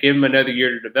say. Give him another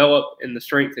year to develop in the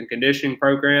strength and conditioning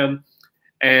program.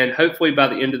 And hopefully by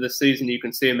the end of the season, you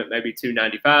can see him at maybe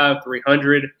 295,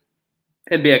 300,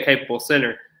 and be a capable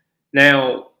center.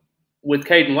 Now, with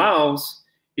Caden Lyles,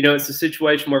 it's a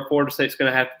situation where Florida State's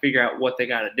going to have to figure out what they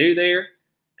got to do there.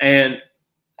 And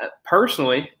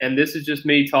personally, and this is just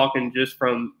me talking just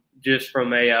from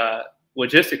a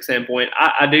logistics standpoint,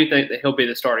 I do think that he'll be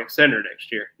the starting center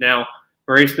next year. Now,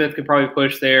 Maurice Smith could probably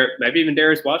push there. Maybe even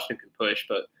Darius Washington could push,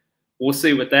 but we'll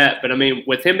see with that. But,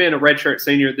 with him being a redshirt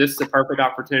senior, this is a perfect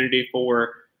opportunity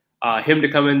for him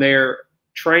to come in there,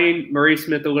 train Maurice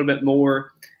Smith a little bit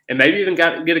more, and maybe even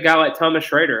get a guy like Thomas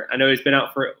Schrader. I know he's been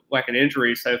out for like an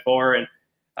injury so far, and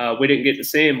we didn't get to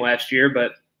see him last year,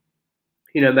 but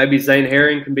maybe Zane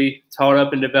Herring can be taught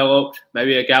up and developed.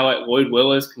 Maybe a guy like Lloyd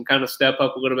Willis can kind of step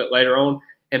up a little bit later on.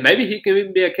 And maybe he can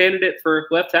even be a candidate for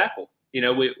left tackle.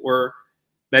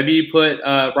 Maybe you put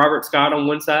Robert Scott on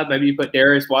one side. Maybe you put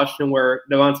Darius Washington where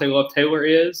Devontae Love-Taylor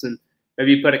is. And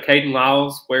maybe you put a Caden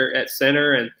Lyles where at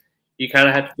center. And you kind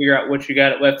of have to figure out what you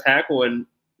got at left tackle. And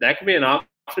that could be an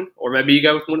option. Or maybe you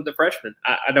go with one of the freshmen.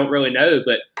 I don't really know.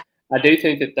 But I do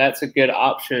think that that's a good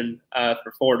option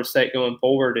for Florida State going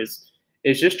forward is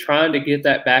just trying to get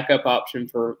that backup option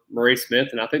for Maurice Smith.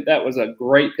 And I think that was a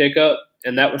great pickup.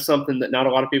 And that was something that not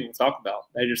a lot of people talk about.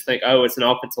 They just think, oh, it's an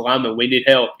offensive lineman. We need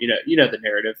help. You know the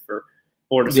narrative for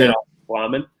Florida State offensive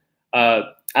lineman.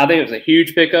 I think it was a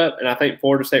huge pickup, and I think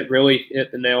Florida State really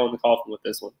hit the nail in the coffin with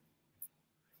this one.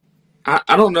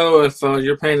 I don't know if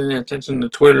you're paying any attention to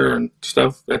Twitter and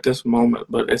stuff at this moment,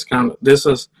 but it's kind of this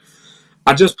is.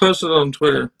 I just posted it on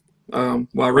Twitter. Well,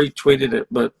 I retweeted it,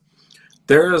 but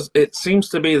there is. It seems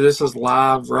to be this is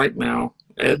live right now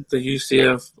at the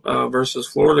UCF versus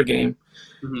Florida game.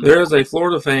 Mm-hmm. There is a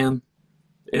Florida fan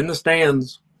in the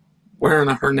stands wearing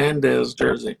a Hernandez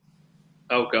jersey.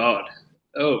 Oh God.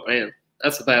 Oh man,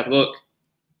 that's a bad look.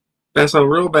 That's a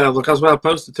real bad look. That's what I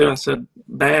posted too. I said,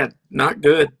 bad, not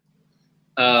good,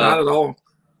 not at all.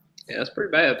 Yeah, that's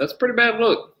pretty bad. That's a pretty bad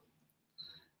look.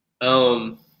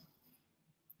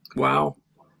 Wow.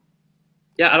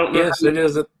 Yeah, I don't know. Yes, it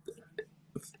is.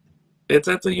 It's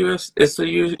at the US. It's the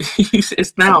U.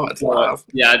 It's now. It's live.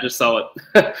 Yeah, I just saw it.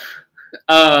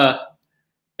 Yeah,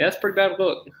 that's a pretty bad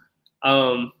look.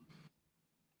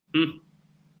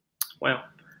 Wow.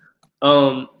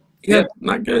 Yeah,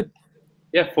 not good.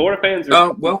 Yeah, Florida fans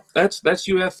are. Well, that's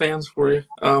UF fans for you.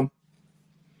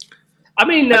 I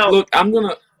mean, now look, I'm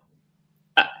gonna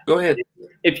go ahead.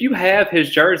 If you have his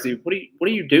jersey, what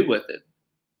do you do with it?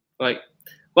 Like,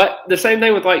 what the same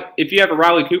thing with like if you have a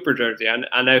Riley Cooper jersey.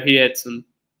 I know he had some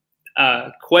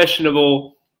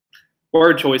questionable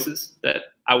word choices that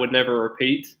I would never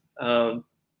repeat. I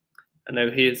know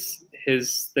his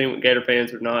thing with Gator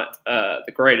fans are not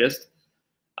the greatest.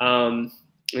 And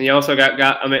you also got.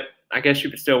 I mean, I guess you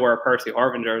could still wear a Percy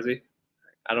Harvin jersey.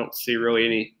 I don't see really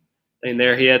anything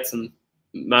there. He had some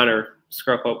minor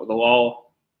scruff up with the law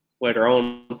later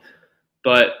on,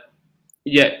 but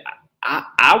yeah,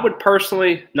 I would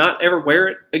personally not ever wear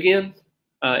it again.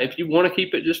 If you want to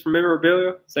keep it just for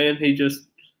memorabilia, saying he just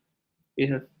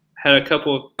had a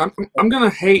couple of. I'm gonna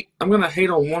hate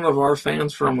on one of our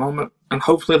fans for a moment, and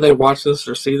hopefully they watch this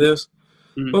or see this.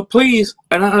 Mm-hmm. But please,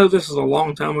 and I know this is a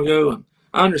long time ago, and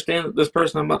I understand that this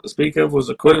person I'm about to speak of was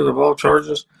acquitted of all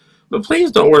charges, but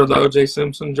please don't wear the O.J.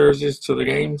 Simpson jerseys to the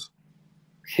games.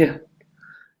 Yeah.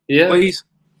 Yeah. Please.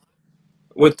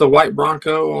 With the white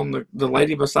Bronco on the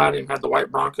lady beside him had the white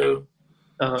Bronco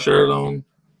shirt on.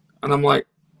 And I'm like,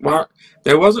 why?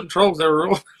 They wasn't trolls, they were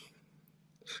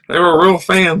real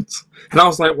fans. And I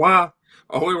was like, why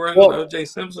are we wearing an O.J.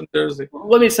 Simpson jersey?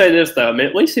 Let me say this though. I mean,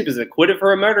 at least he was acquitted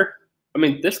for a murder. I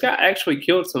mean, this guy actually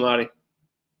killed somebody.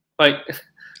 Like,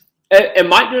 it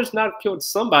might just not have killed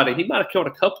somebody. He might have killed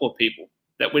a couple of people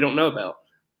that we don't know about.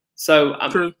 So,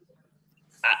 True.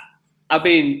 I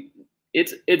mean,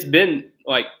 it's been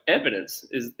like evidence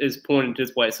is pointing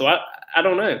this way. So I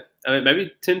don't know. I mean,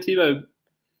 maybe Tim Tebow.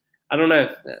 I don't know.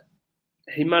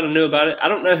 He might have knew about it. I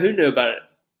don't know who knew about it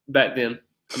back then.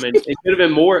 I mean, it could have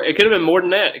been more. It could have been more than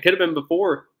that. It could have been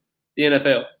before the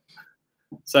NFL.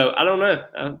 So I don't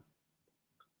know.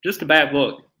 Just a bad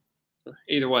look.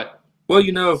 Either way.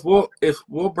 Well, if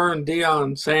we'll burn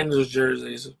Deion Sanders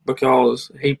jerseys because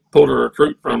he pulled a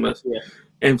recruit from us,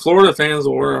 and Florida fans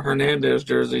will wear a Hernandez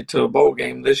jersey to a bowl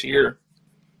game this year.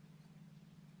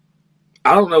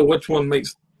 I don't know which one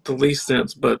makes the least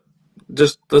sense, but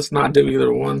just let's not do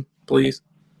either one, please.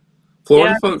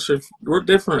 Florida folks we're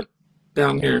different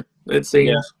down here. It seems.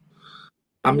 Yeah.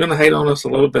 I'm gonna hate on us a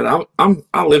little bit.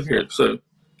 I live here, so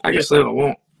I can say what I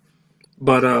want.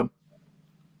 But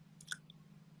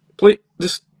please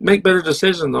just make better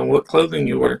decisions on what clothing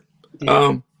you wear,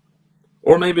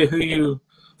 or maybe who you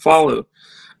follow.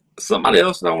 Somebody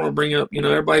else that I want to bring up.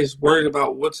 Everybody's worried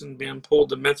about Woodson being pulled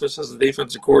to Memphis as the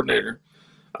defensive coordinator.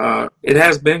 It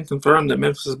has been confirmed that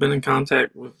Memphis has been in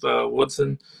contact with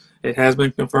Woodson. It has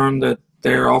been confirmed that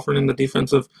they're offering him the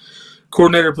defensive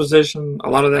coordinator position. A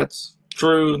lot of that's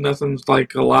true. Nothing's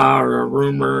like a lie or a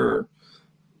rumor or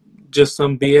just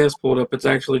some BS pulled up. It's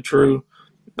actually true.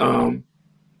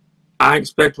 I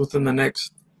expect within the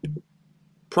next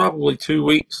probably 2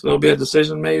 weeks there'll be a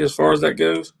decision made as far as that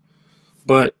goes.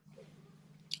 But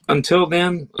until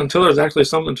then, until there's actually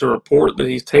something to report that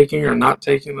he's taking or not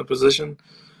taking the position,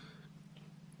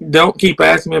 don't keep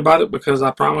asking me about it, because I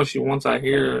promise you once I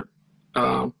hear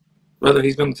whether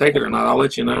he's going to take it or not, I'll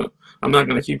let you know. I'm not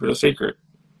going to keep it a secret.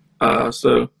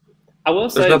 So I will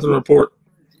say there's nothing to report.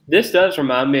 This does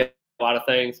remind me of a lot of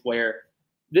things where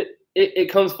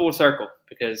it comes full circle,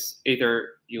 because either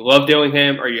you love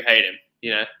Dillingham or you hate him.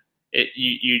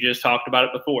 You just talked about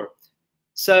it before.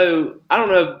 So I don't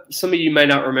know, some of you may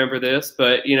not remember this,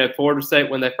 but, Florida State,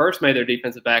 when they first made their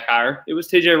defensive back hire, it was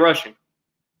TJ Rushing.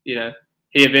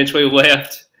 He eventually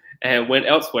left and went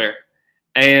elsewhere.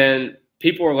 And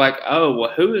people were like, oh,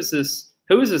 well, who is this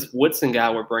Woodson guy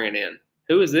we're bringing in?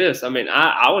 Who is this? I mean,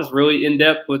 I was really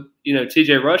in-depth with,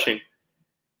 TJ Rushing.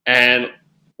 And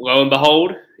lo and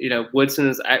behold, Woodson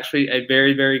is actually a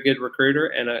very, very good recruiter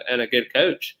and a good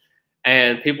coach.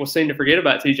 And people seem to forget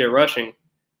about TJ Rushing.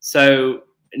 So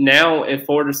now if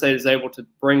Florida State is able to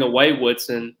bring away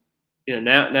Woodson,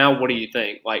 now what do you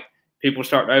think? Like, people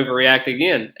start to overreact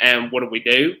again. And what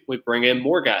do? We bring in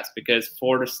more guys because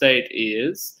Florida State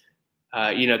is,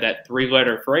 that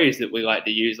 3-letter phrase that we like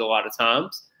to use a lot of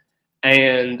times.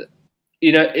 And,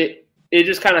 it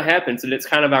just kind of happens. And it's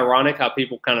kind of ironic how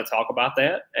people kind of talk about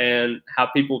that and how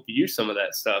people view some of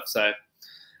that stuff. So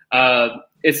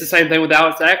it's the same thing with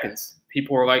Alex Atkins.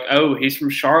 People are like, oh, he's from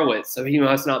Charlotte, so he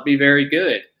must not be very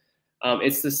good.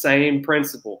 It's the same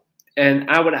principle. And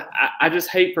I just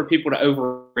hate for people to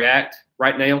overreact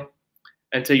right now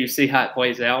until you see how it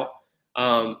plays out.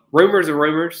 Rumors are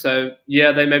rumors, so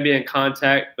yeah, they may be in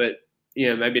contact, but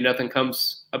maybe nothing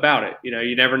comes about it.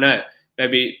 You never know.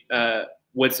 Maybe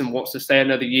Woodson wants to stay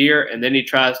another year, and then he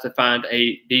tries to find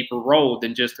a deeper role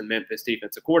than just a Memphis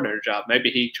defensive coordinator job.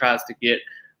 Maybe he tries to get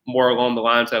more along the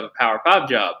lines of a Power 5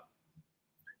 job.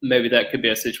 Maybe that could be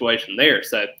a situation there.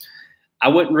 So I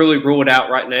wouldn't really rule it out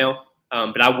right now.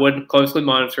 But I would closely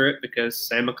monitor it because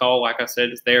Sam McCall, like I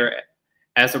said, is there.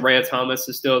 Azariah Thomas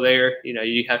is still there.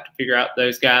 You have to figure out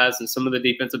those guys and some of the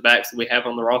defensive backs that we have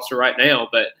on the roster right now.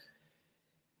 But,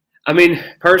 I mean,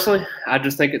 personally, I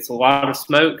just think it's a lot of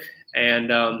smoke.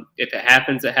 And if it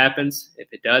happens, it happens. If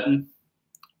it doesn't,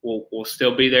 we'll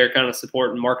still be there kind of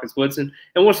supporting Marcus Woodson.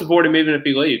 And we'll support him even if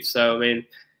he leaves. So, I mean,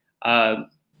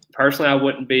 personally, I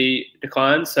wouldn't be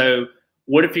declined. So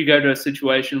what if you go to a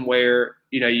situation where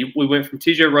we went from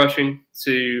TJ Rushing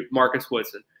to Marcus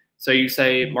Woodson? So you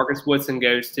say Marcus Woodson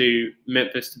goes to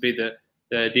Memphis to be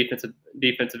the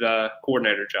defensive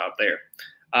coordinator job there.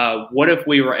 What if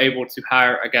we were able to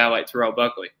hire a guy like Terrell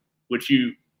Buckley?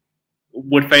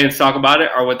 Would fans talk about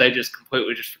it, or would they just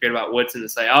completely just forget about Woodson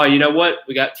and say, "Oh, you know what?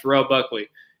 We got Terrell Buckley.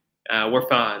 We're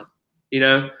fine."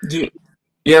 Yeah,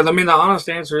 I mean, the honest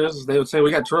answer is they would say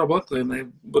we got Terrell Buckley, and they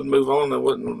wouldn't move on. They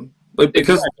wouldn't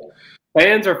because. Exactly.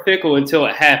 Fans are fickle until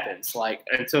it happens, like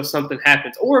until something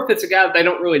happens. Or if it's a guy that they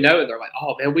don't really know, they're like,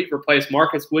 oh, man, we've replaced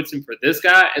Marcus Woodson for this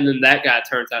guy, and then that guy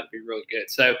turns out to be really good.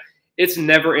 So it's a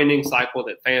never-ending cycle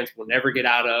that fans will never get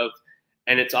out of,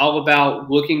 and it's all about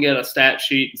looking at a stat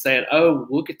sheet and saying, oh,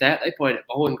 look at that, they played at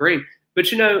Bowling Green. But,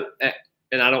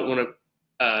 and I don't want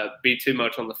to be too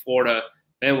much on the Florida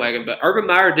bandwagon, but Urban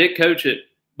Meyer did coach at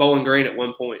Bowling Green at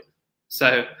one point.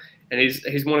 So, and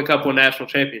he's won a couple of national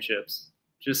championships.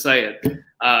 Just saying.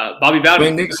 Bobby Bowden. I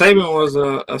mean, Nick Saban was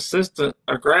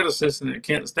a grad assistant at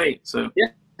Kent State. So yeah,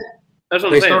 that's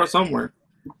what I'm saying. They start somewhere.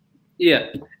 Yeah.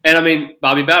 And, I mean,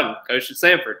 Bobby Bowden, coached at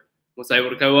Sanford, was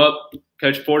able to go up,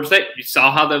 coach at Florida State. You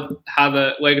saw how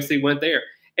the legacy went there.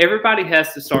 Everybody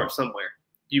has to start somewhere.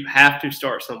 You have to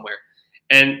start somewhere.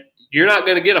 And you're not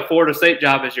going to get a Florida State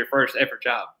job as your first ever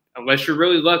job unless you're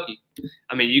really lucky.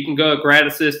 I mean, you can go a grad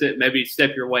assistant, maybe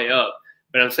step your way up.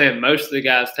 But I'm saying most of the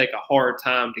guys take a hard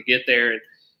time to get there. And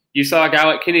you saw a guy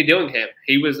like Kenny Dillingham.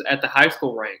 He was at the high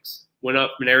school ranks, went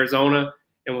up from Arizona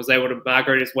and was able to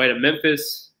migrate his way to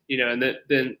Memphis, and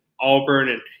then Auburn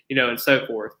and so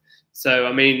forth. So,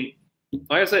 I mean,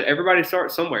 like I said, everybody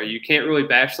starts somewhere. You can't really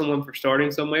bash someone for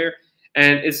starting somewhere.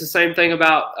 And it's the same thing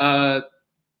about,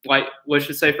 let's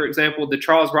just say, for example, the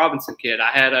Charles Robinson kid.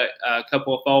 I had a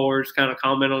couple of followers kind of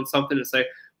comment on something and say,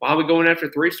 why are we going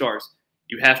after 3 stars?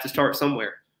 You have to start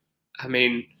somewhere. I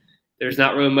mean, there's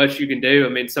not really much you can do. I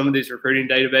mean, some of these recruiting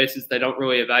databases, they don't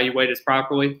really evaluate us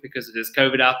properly because it is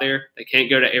COVID out there. They can't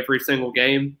go to every single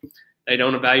game. They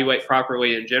don't evaluate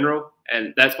properly in general.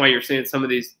 And that's why you're seeing some of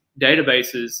these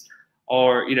databases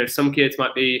are, some kids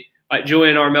might be like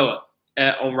Julian Armella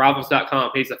on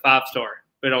Rivals.com. He's a 5-star.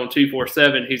 But on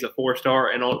 247, he's a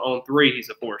 4-star. And on 3, he's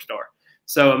a 4-star.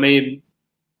 So, I mean,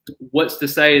 what's to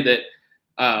say that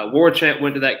Warchant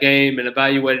went to that game and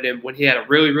evaluated him when he had a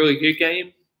really, really good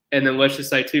game, and then let's just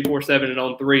say 247 and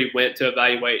on 3 went to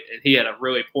evaluate and he had a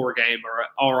really poor game or an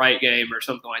all right game or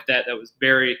something like that was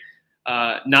very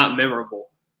not memorable.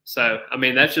 So, I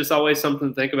mean, that's just always something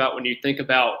to think about when you think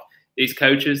about these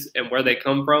coaches and where they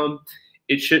come from.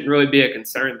 It shouldn't really be a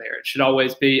concern there. It should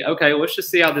always be, okay, let's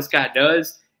just see how this guy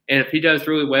does. And if he does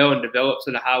really well and develops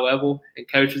at a high level and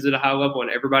coaches at a high level and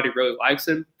everybody really likes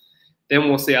him, then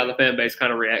we'll see how the fan base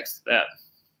kind of reacts to that.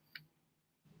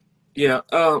 Yeah.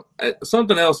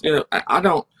 Something else, I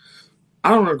don't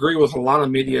agree with a lot of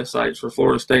media sites for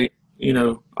Florida State.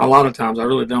 A lot of times I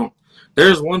really don't.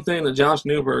 There's one thing that Josh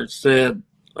Newberg said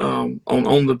on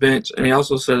the bench, and he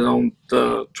also said it on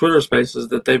the Twitter Spaces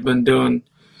that they've been doing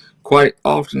quite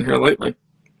often here lately.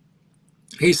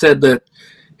 He said that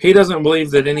he doesn't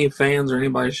believe that any fans or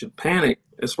anybody should panic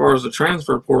as far as the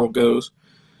transfer portal goes.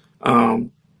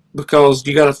 Because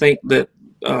you got to think that,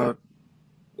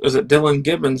 was it Dylan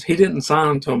Gibbons? He didn't sign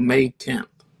until May 10th.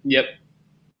 Yep.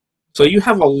 So you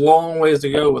have a long ways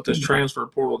to go with this transfer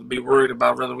portal to be worried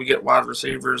about whether we get wide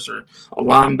receivers or a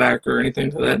linebacker or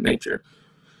anything to that nature.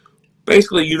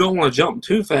 Basically, you don't want to jump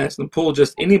too fast and pull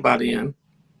just anybody in.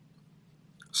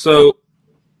 So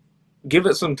give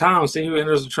it some time, see who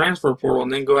enters the transfer portal,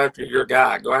 and then go after your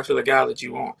guy. Go after the guy that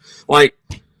you want. Like,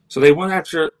 so they went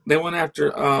after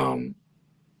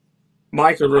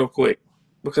Micah real quick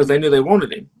because they knew they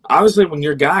wanted him. Obviously, when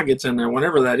your guy gets in there,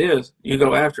 whenever that is, you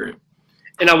go after him.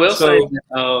 And I will say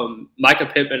Micah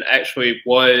Pittman actually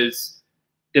was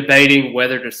debating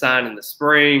whether to sign in the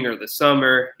spring or the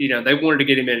summer. You know, they wanted to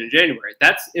get him in January.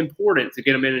 That's important to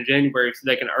get him in January so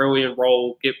they can early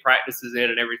enroll, get practices in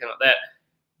and everything like that.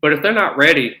 But if they're not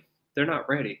ready, they're not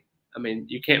ready. I mean,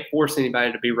 you can't force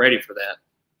anybody to be ready for that.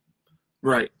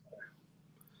 Right.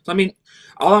 I mean,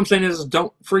 all I'm saying is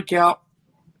don't freak out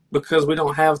because we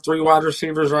don't have 3 wide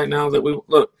receivers right now that we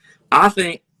look. I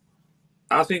think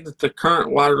that the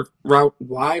current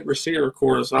wide receiver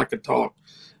core, as I could talk,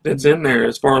 that's in there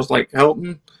as far as like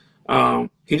Helton,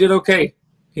 he did okay.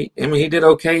 He did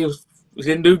okay. He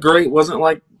didn't do great. Wasn't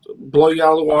like blow you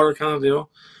out of the water kind of deal.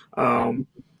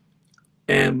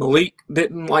 And Malik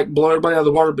didn't like blow everybody out of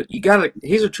the water, but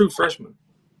he's a true freshman.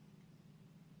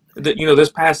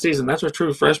 This past season, that's a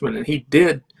true freshman, and he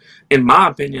did, in my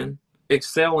opinion,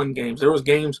 excel in games. There was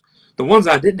games, the ones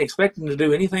I didn't expect him to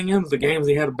do anything in, the games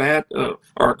he had a bad or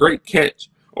a great catch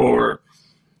or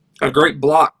a great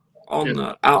block on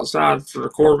the outside for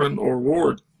Corbin or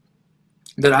Ward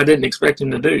that I didn't expect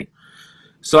him to do.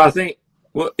 So I think,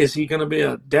 is he going to be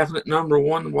a definite number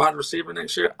 1 wide receiver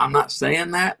next year? I'm not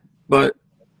saying that, but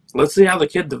let's see how the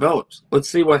kid develops. Let's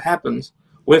see what happens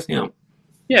with him.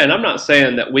 Yeah, and I'm not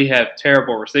saying that we have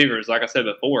terrible receivers, like I said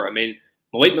before. I mean,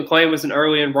 Malik McClain was an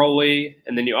early enrollee,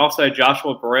 and then you also had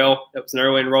Joshua Burrell that was an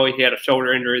early enrollee. He had a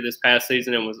shoulder injury this past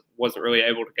season and wasn't really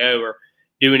able to go or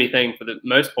do anything for the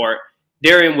most part.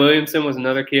 Darian Williamson was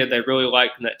another kid they really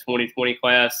liked in that 2020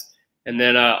 class. And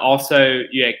then also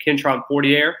you had Kentron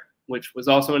Portier, which was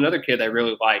also another kid they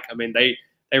really like. I mean, they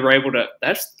were able to –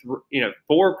 that's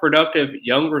 4 productive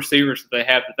young receivers that they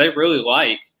have that they really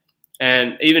like.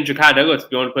 And even Ja'Kai Douglas,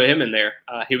 if you want to put him in there,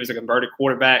 he was a converted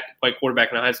quarterback, played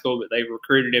quarterback in high school, but they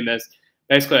recruited him as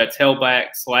basically a tailback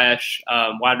 /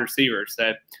 wide receiver.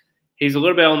 So he's a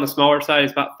little bit on the smaller side.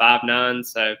 He's about 5'9".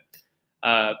 So,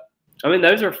 I mean,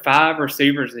 those are 5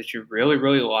 receivers that you really,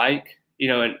 really like,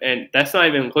 and that's not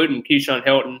even including Keyshawn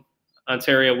Helton,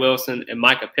 Ontario Wilson, and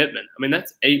Micah Pittman. I mean,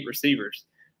 that's 8 receivers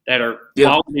that are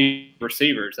quality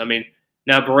receivers. I mean,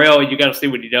 now Burrell, you got to see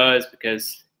what he does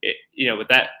because, with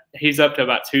that, he's up to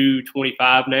about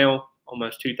 225 now,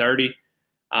 almost 230.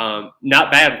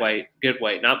 Not bad weight, good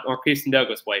weight, not Marquise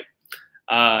Douglas weight.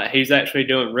 He's actually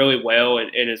doing really well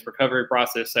in his recovery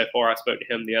process so far. I spoke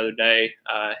to him the other day.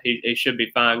 He should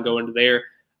be fine going to there.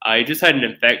 He just had an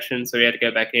infection, so he had to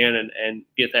go back in and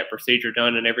get that procedure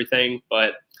done and everything.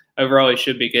 But overall, he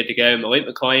should be good to go. Malik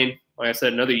McClain, like I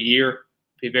said, another year,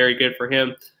 be very good for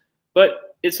him.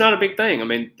 But it's not a big thing. I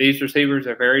mean, these receivers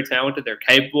are very talented. They're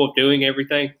capable of doing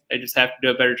everything. They just have to do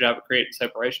a better job of creating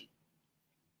separation.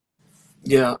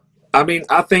 Yeah. I mean,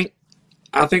 I think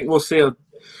we'll see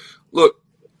look,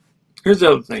 here's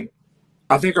the other thing.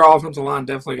 I think our offensive line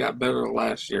definitely got better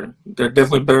last year. They're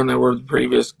definitely better than they were the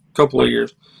previous couple of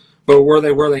years. But were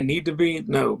they where they need to be?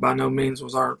 No, by no means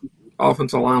was our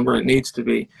offensive line where it needs to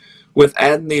be. With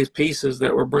adding these pieces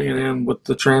that we're bringing in with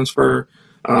the transfer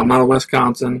out of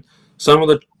Wisconsin,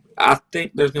 I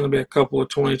think there's going to be a couple of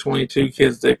 2022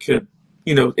 kids that could,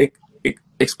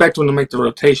 expect them to make the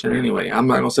rotation anyway. I'm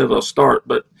not going to say they'll start,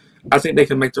 but I think they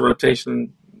can make the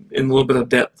rotation in a little bit of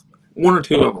depth. 1 or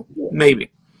 2 of them,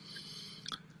 maybe.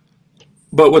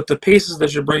 But with the pieces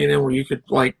that you're bringing in where you could,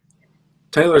 like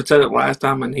Taylor said it last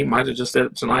time, and he might have just said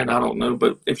it tonight, I don't know.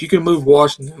 But if you can move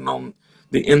Washington on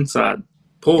the inside,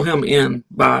 pull him in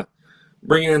by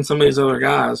bringing in some of these other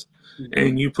guys,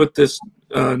 and you put this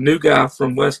new guy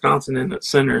from Wisconsin in at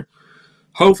center,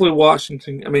 hopefully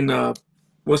Washington –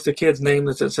 what's the kid's name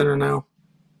that's at center now?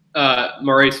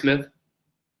 Murray Smith.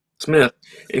 Smith.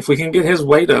 If we can get his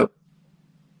weight up,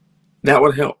 that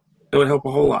would help. It would help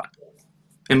a whole lot,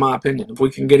 in my opinion. If we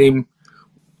can get him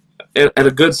at a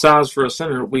good size for a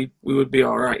center, we would be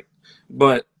all right.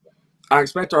 But I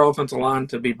expect our offensive line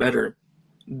to be better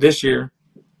this year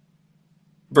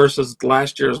versus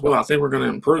last year as well. I think we're going to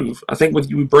improve. I think when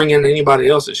you bring in anybody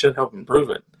else, it should help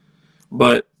improve it.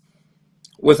 But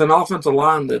with an offensive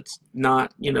line that's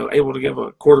not, able to give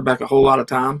a quarterback a whole lot of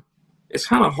time, it's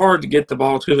kind of hard to get the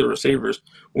ball to the receivers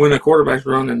when a quarterback's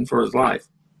running for his life.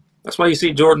 That's why you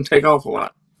see Jordan take off a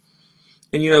lot.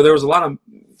 And, there was a lot of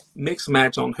mixed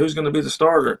match on who's going to be the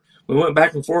starter. We went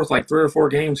back and forth like 3 or 4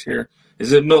 games here.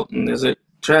 Is it Milton? Is it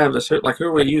Travis? Like, who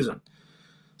are we using?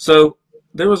 So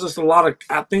there was just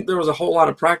I think there was a whole lot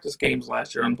of practice games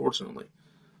last year, unfortunately.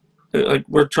 Like,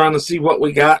 we're trying to see what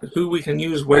we got, who we can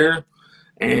use where,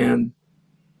 and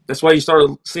that's why you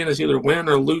started seeing us either win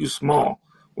or lose small.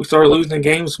 We started losing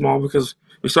games small because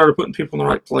we started putting people in the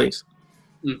right place.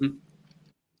 Mm-hmm.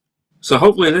 So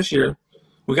hopefully this year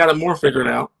we got it more figured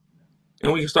out,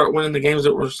 and we can start winning the games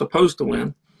that we're supposed to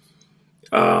win.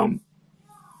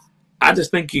 I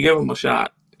just think you give them a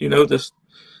shot. Just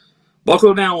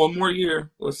buckle down one more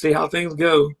year. Let's see how things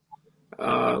go.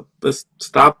 Let's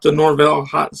stop the Norvell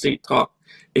hot seat talk.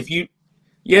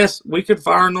 Yes, we could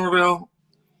fire Norvell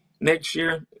next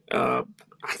year. I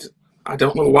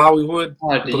don't know why we would. Do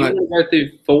you want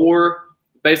to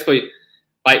go through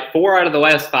like 4 out of the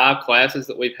last 5 classes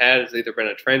that we've had has either been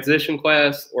a transition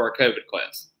class or a COVID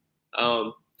class?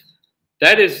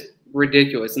 That is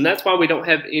ridiculous. And that's why we don't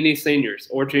have any seniors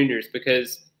or juniors,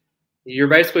 because you're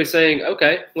basically saying,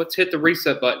 okay, let's hit the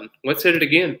reset button. Let's hit it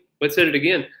again. Let's hit it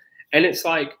again. And it's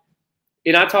like,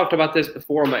 and I talked about this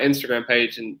before on my Instagram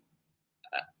page, and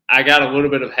I got a little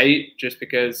bit of hate just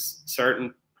because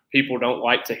certain people don't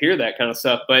like to hear that kind of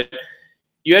stuff. But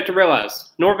you have to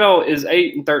realize Norvell is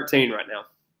 8-13 right now,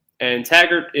 and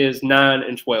Taggart is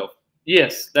 9-12.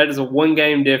 Yes, that is a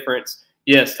 1-game difference.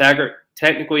 Yes, Taggart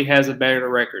technically has a better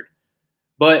record.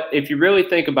 But if you really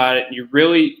think about it, you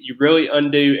really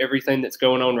undo everything that's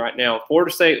going on right now.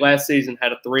 Florida State last season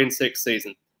had a 3-6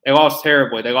 season. They lost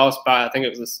terribly. They lost by, I think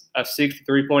it was a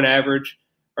 63-point average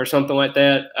or something like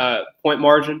that, point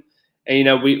margin.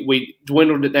 And, we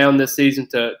dwindled it down this season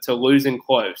to losing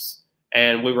close.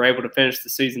 And we were able to finish the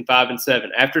season 5-7.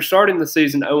 After starting the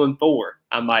season 0-4,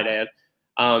 I might add.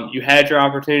 You had your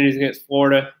opportunities against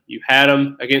Florida. You had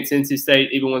them against NC State,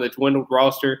 even with a dwindled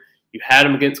roster. You had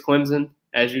them against Clemson.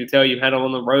 As you can tell, you had them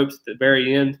on the ropes at the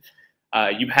very end.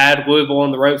 You had Louisville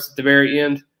on the ropes at the very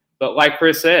end. But like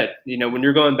Chris said, when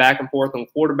you're going back and forth on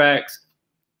quarterbacks,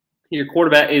 your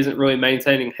quarterback isn't really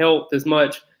maintaining health as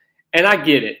much. And I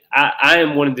get it. I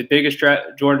am one of the biggest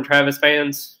Jordan Travis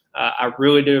fans. I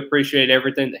really do appreciate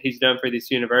everything that he's done for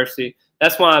this university.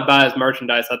 That's why I buy his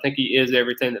merchandise. I think he is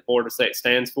everything that Florida State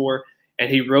stands for, and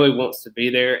he really wants to be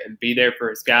there and be there for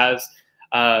his guys.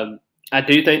 I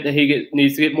do think that he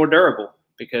needs to get more durable,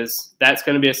 because that's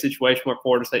going to be a situation where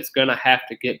Florida State's going to have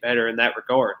to get better in that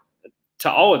regard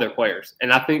to all of their players.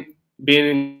 And I think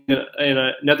being in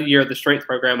another year of the strength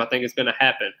program, I think is going to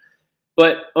happen.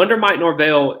 But under Mike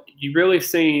Norvell, you've really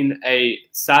seen a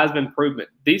size of improvement.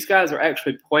 These guys are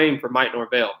actually playing for Mike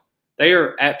Norvell. They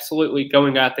are absolutely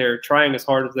going out there trying as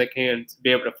hard as they can to be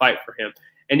able to fight for him.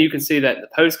 And you can see that in the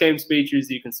post-game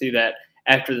speeches. You can see that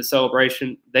after the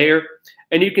celebration there.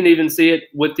 And you can even see it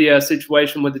with the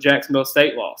situation with the Jacksonville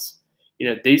State loss.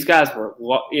 These guys were,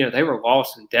 they were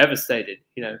lost and devastated.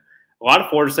 A lot of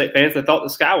Florida State fans, they thought the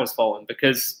sky was falling,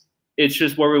 because it's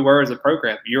just where we were as a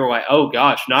program. You're like, oh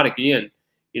gosh, not again.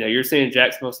 You're seeing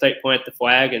Jacksonville State plant the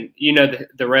flag, and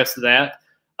the rest of that.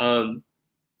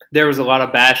 There was a lot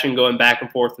of bashing going back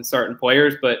and forth with certain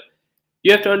players, but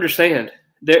you have to understand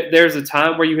there's a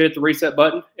time where you hit the reset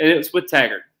button, and it was with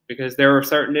Taggart, because there were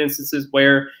certain instances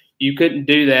where you couldn't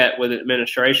do that with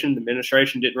administration. The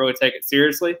administration didn't really take it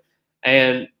seriously,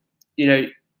 and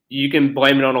you can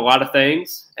blame it on a lot of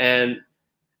things. And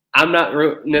I'm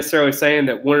not necessarily saying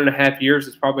that 1.5 years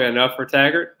is probably enough for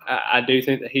Taggart. I do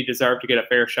think that he deserved to get a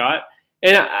fair shot.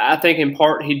 And I think in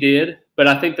part he did, but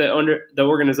I think that the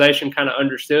organization kind of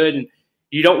understood. And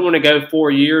you don't want to go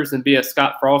 4 years and be a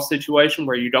Scott Frost situation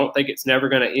where you don't think it's never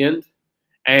going to end.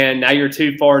 And now you're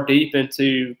too far deep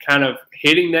into kind of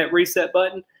hitting that reset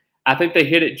button. I think they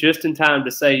hit it just in time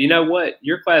to say, you know what,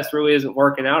 your class really isn't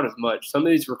working out as much. Some of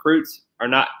these recruits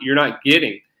you're not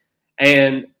getting.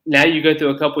 And now you go through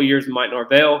a couple of years with Mike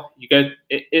Norvell.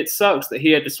 It sucks that he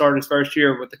had to start his first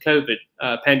year with the COVID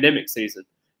pandemic season.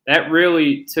 That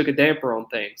really took a damper on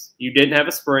things. You didn't have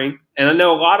a spring. And I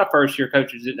know a lot of first-year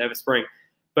coaches didn't have a spring.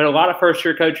 But a lot of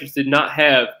first-year coaches did not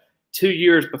have 2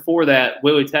 years before that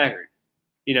Willie Taggart.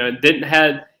 Didn't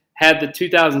had the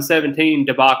 2017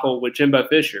 debacle with Jimbo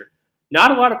Fisher.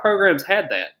 Not a lot of programs had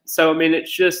that. So,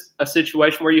 it's just a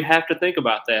situation where you have to think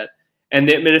about that. And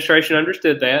the administration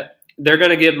understood that. They're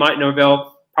going to give Mike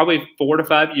Norvell probably 4 to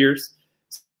 5 years.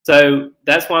 So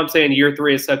that's why I'm saying year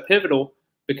 3 is so pivotal,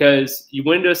 because you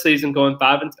went into a season going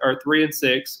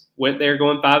 3-6, went there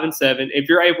going 5-7. If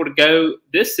you're able to go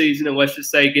this season and let's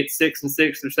just say get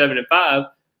 6-6 or 7-5,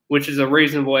 which is a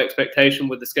reasonable expectation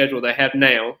with the schedule they have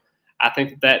now, I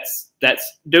think that's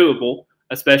doable.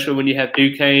 especially when you have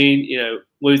Duquesne,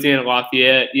 Louisiana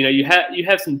Lafayette. You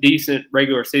have some decent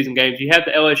regular season games. You have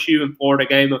the LSU and Florida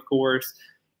game, of course.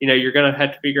 You're going to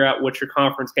have to figure out what your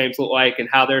conference games look like and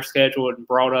how they're scheduled and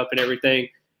brought up and everything.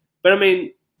 But,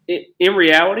 in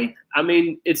reality,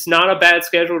 it's not a bad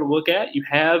schedule to look at. You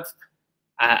have,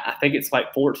 I think it's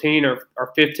like 14 or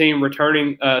 15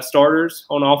 returning starters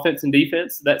on offense and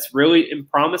defense. That's really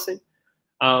promising.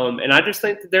 And I just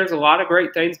think that there's a lot of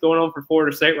great things going on for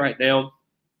Florida State right now.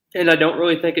 And I don't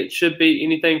really think it should be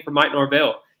anything for Mike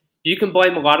Norvell. You can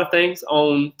blame a lot of things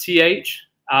on TH.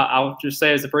 I'll just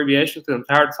say as abbreviations because I'm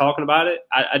tired of talking about it.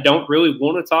 I don't really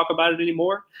want to talk about it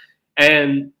anymore.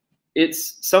 And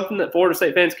it's something that Florida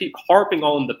State fans keep harping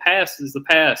on. The past is the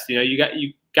past.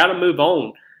 You got to move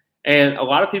on. And a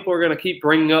lot of people are going to keep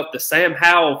bringing up the Sam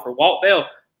Howell for Walt Bell.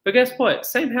 But guess what?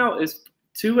 Sam Howell is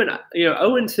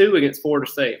 0-2 against Florida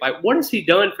State. Like, what has he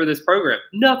done for this program?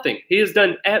 Nothing. He has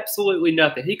done absolutely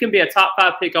nothing. He can be a top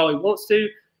 5 pick all he wants to,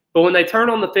 but when they turn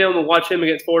on the film and watch him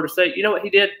against Florida State, you know what he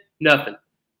did? Nothing.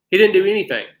 He didn't do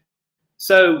anything.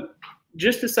 So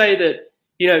just to say that,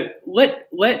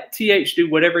 let TH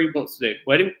do whatever he wants to do.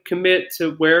 Let him commit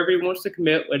to wherever he wants to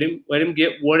commit. Let him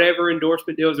get whatever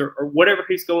endorsement deals or whatever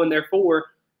he's going there for.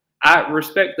 I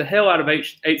respect the hell out of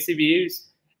HCBUs,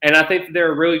 and I think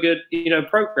they're a really good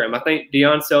program. I think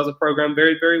Deion sells a program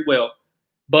very, very well.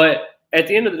 But at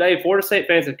the end of the day, Florida State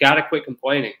fans have got to quit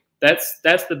complaining. That's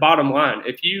the bottom line.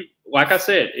 If you, like I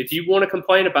said, if you want to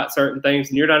complain about certain things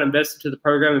and you're not invested to the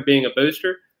program and being a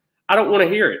booster, I don't want to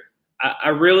hear it. I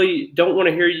really don't want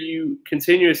to hear you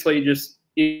continuously just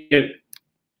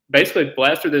basically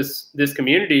blast through this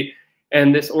community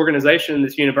and this organization,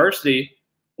 this university,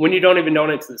 when you don't even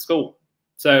donate to the school.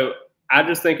 So I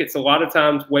just think it's a lot of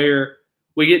times where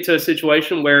we get to a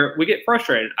situation where we get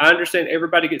frustrated. I understand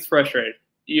everybody gets frustrated.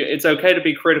 It's okay to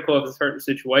be critical of a certain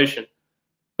situation.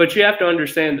 But you have to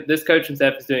understand that this coaching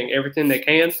staff is doing everything they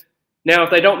can. Now, if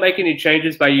they don't make any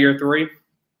changes by year 3,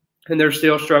 and they're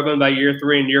still struggling by year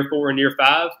 3 and year 4 and year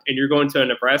 5, and you're going to a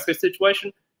Nebraska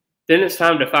situation, then it's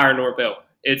time to fire Norvell.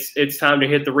 It's time to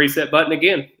hit the reset button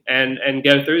again and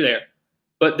go through there.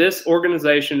 But this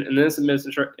organization and this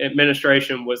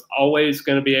administration was always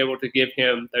going to be able to give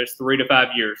him those 3 to 5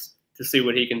 years to see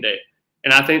what he can do.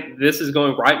 And I think this is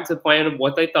going right into the plan of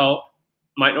what they thought.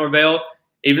 Mike Norvell,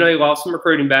 even though he lost some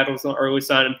recruiting battles in the early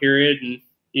signing period and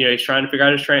he's trying to figure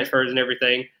out his transfers and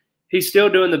everything, he's still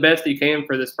doing the best he can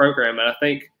for this program. And I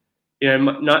think,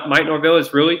 Mike Norvell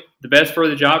is really the best for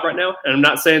the job right now. And I'm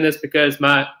not saying this because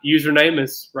my username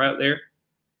is right there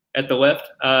at the left,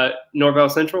 Norvell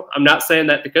Central. I'm not saying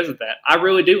that because of that. I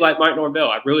really do like Mike Norvell.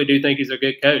 I really do think he's a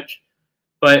good coach.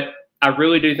 But I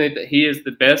really do think that he is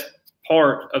the best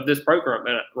part of this program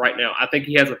right now. I think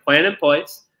he has a plan in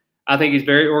place. I think he's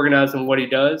very organized in what he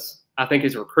does. I think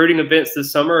his recruiting events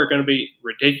this summer are going to be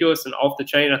ridiculous and off the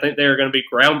chain. I think they are going to be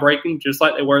groundbreaking, just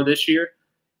like they were this year.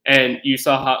 And you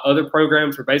saw how other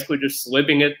programs were basically just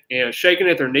slipping it and shaking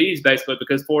at their knees, basically,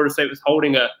 because Florida State was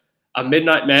holding a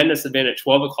Midnight Madness event at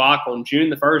 12 o'clock on June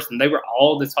the 1st, and they were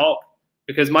all the talk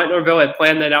because Mike Norvell had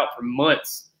planned that out for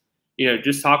months.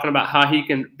 Just talking about how he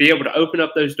can be able to open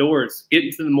up those doors, get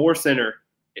into the Moore Center,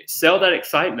 sell that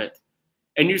excitement.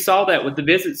 And you saw that with the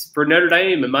visits for Notre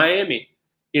Dame and Miami.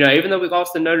 Even though we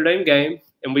lost the Notre Dame game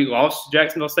and we lost to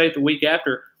Jacksonville State the week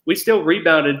after, we still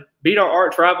rebounded, beat our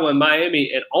arch rival in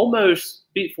Miami, and almost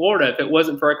beat Florida if it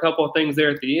wasn't for a couple of things there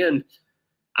at the end.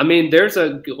 There's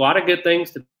a lot of good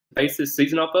things to base this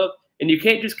season off of, and you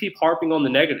can't just keep harping on the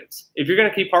negatives. If you're going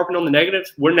to keep harping on the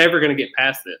negatives, we're never going to get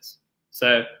past this.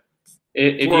 So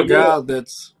if for a guy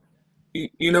that's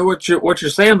what you're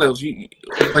saying though,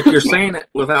 you're saying it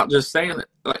without just saying it.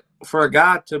 Like for a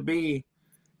guy to be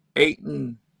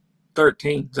 8-13,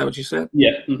 is that what you said?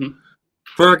 Yeah. Mm-hmm.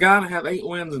 For a guy to have 8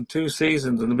 wins in 2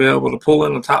 seasons and to be able to pull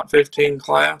in a top 15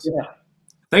 class, yeah,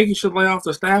 I think you should lay off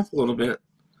the staff a little bit.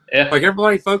 Yeah. Like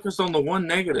everybody focused on the one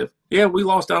negative. Yeah, we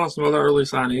lost out on some other early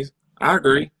signees. I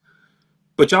agree.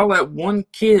 But y'all let one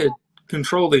kid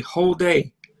control the whole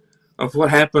day of what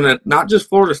happened at not just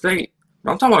Florida State,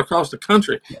 but I'm talking about across the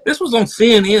country. This was on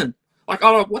CNN. Like,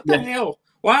 what the hell?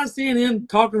 Why is CNN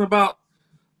talking about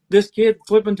this kid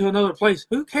flipping to another place?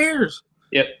 Who cares?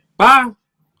 Yep. Bye.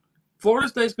 Florida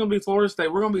State's going to be Florida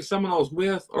State. We're going to be Seminoles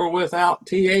with or without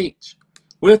TH.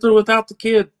 With or without the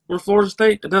kid. We're Florida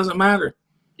State. It doesn't matter.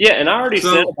 Yeah, and I already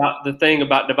said about the thing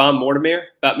about Devon Mortimer,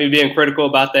 about me being critical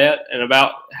about that and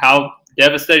about how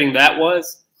devastating that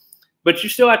was. But you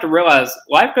still have to realize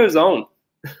life goes on.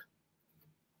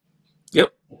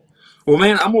 Yep. Well,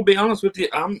 man, I'm going to be honest with you.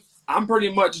 I'm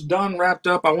pretty much done, wrapped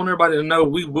up. I want everybody to know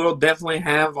we will definitely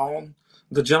have on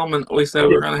the gentleman we said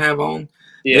we were going to have on.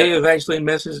 They have actually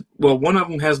messaged. Well, one of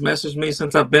them has messaged me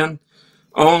since I've been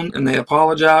on, and they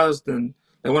apologized, and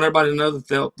they want everybody to know that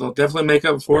they'll definitely make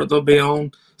up for it. They'll be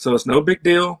on, so it's no big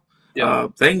deal.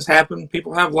 Things happen.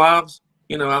 People have lives,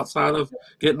 outside of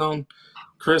getting on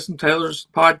Chris and Taylor's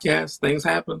podcast. Things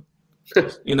happen,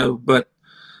 but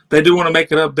they do want to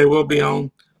make it up. They will be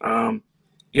on.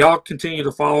 Y'all continue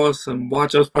to follow us and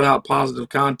watch us put out positive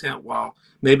content while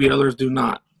maybe others do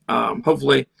not.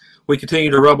 Hopefully, we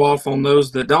continue to rub off on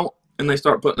those that don't, and they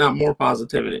start putting out more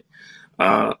positivity.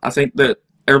 I think that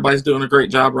everybody's doing a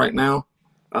great job right now.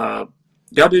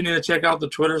 Y'all do need to check out the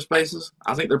Twitter Spaces.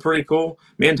 I think they're pretty cool.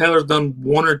 Me and Taylor's done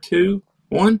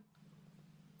one.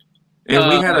 And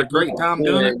we had a great time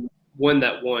doing it. One,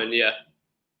 yeah.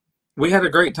 We had a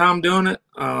great time doing it.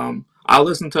 I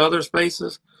listened to other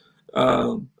spaces.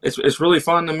 It's really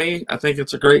fun to me. I think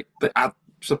it's a great – I'm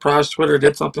surprised Twitter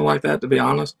did something like that, to be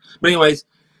honest. But anyways,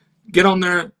 get on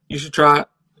there. You should try it.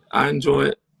 I enjoy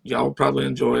it. Y'all will probably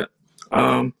enjoy it.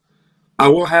 I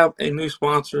will have a new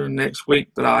sponsor next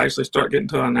week that I'll actually start getting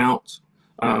to announce.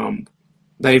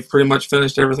 They've pretty much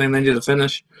finished everything they need to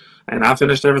finish, and I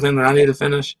finished everything that I need to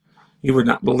finish. You would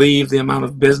not believe the amount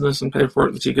of business and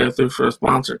paperwork that you go through for a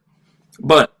sponsor.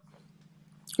 But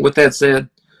with that said,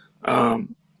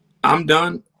 I'm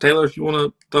done. Taylor, if you want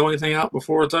to throw anything out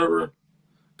before it's over,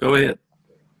 go ahead.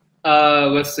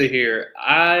 Let's see here.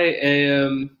 I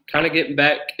am kind of getting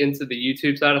back into the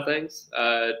YouTube side of things,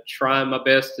 trying my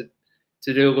best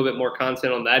to do a little bit more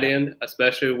content on that end,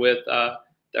 especially with the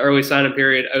early signing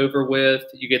period over with.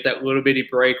 You get that little bitty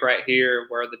break right here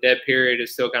where the dead period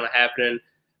is still kind of happening.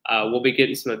 We'll be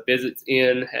getting some visits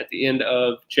in at the end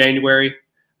of January,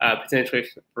 potentially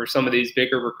for some of these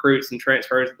bigger recruits and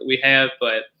transfers that we have.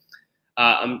 But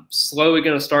I'm slowly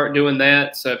going to start doing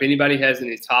that. So if anybody has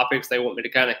any topics they want me to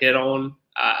kind of hit on,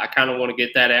 I kind of want to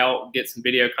get that out, get some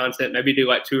video content, maybe do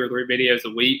like 2 or 3 videos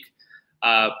a week,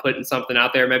 putting something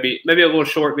out there, maybe a little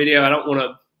short video. I don't want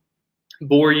to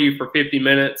bore you for 50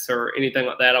 minutes or anything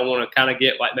like that. I want to kind of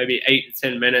get like maybe 8 to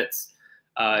 10 minutes,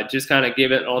 just kind of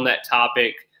give it on that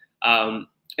topic. And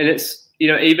it's,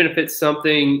 even if it's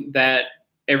something that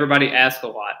everybody asks a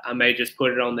lot, I may just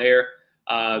put it on there.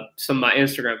 Some of my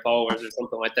Instagram followers or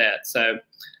something like that. So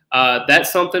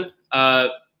that's something.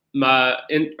 My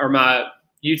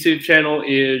YouTube channel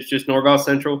is just Norvell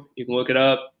Central. You can look it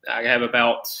up. I have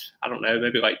about, I don't know,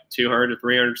 maybe like 200 to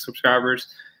 300 subscribers.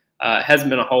 It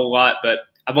hasn't been a whole lot, but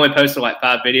I've only posted like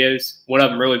 5 videos. One of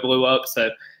them really blew up,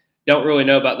 so don't really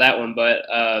know about that one. But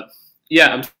yeah,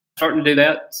 I'm starting to do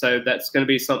that. So that's going to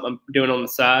be something I'm doing on the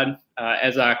side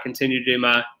as I continue to do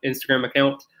my Instagram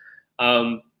account.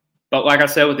 But like I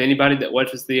said, with anybody that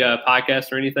watches the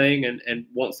podcast or anything and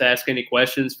wants to ask any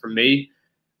questions from me,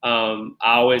 I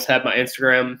always have my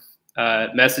Instagram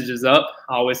messages up.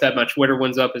 I always have my Twitter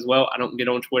ones up as well. I don't get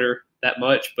on Twitter that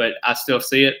much, but I still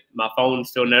see it. My phone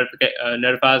still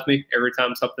notifies me every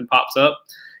time something pops up.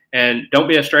 And don't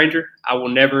be a stranger. I will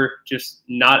never just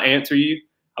not answer you.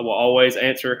 I will always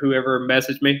answer whoever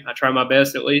messaged me. I try my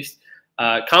best at least.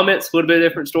 Comments, a little bit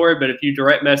different story, but if you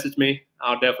direct message me,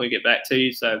 I'll definitely get back to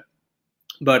you.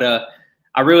 But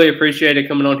I really appreciate it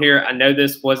coming on here. I know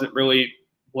this wasn't really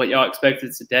what y'all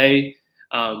expected today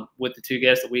with the 2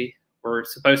 guests that we were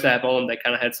supposed to have on. They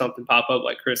kind of had something pop up,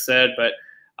 like Chris said. But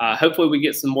hopefully we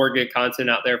get some more good content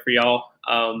out there for y'all.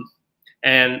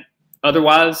 And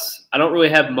otherwise, I don't really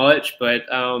have much. But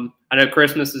I know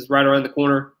Christmas is right around the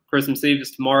corner. Christmas Eve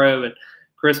is tomorrow and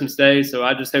Christmas Day. So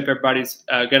I just hope everybody's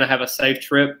going to have a safe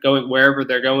trip going wherever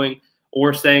they're going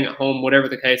or staying at home, whatever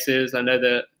the case is. I know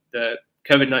that the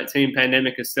COVID-19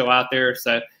 pandemic is still out there,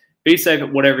 so be safe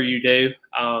at whatever you do.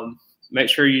 Make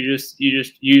sure you just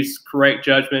use correct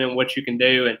judgment in what you can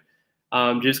do,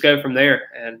 and just go from there.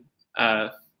 And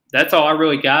that's all I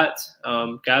really got,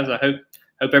 guys. I hope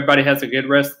everybody has a good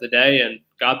rest of the day, and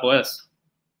God bless.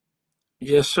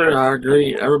 Yes, sir. I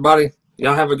agree. Everybody,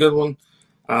 y'all have a good one.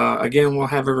 Again, we'll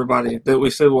have everybody that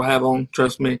we said we'll have on.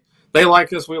 Trust me, they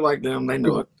like us. We like them. They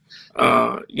know it.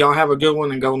 Y'all have a good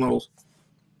one, and go Noles.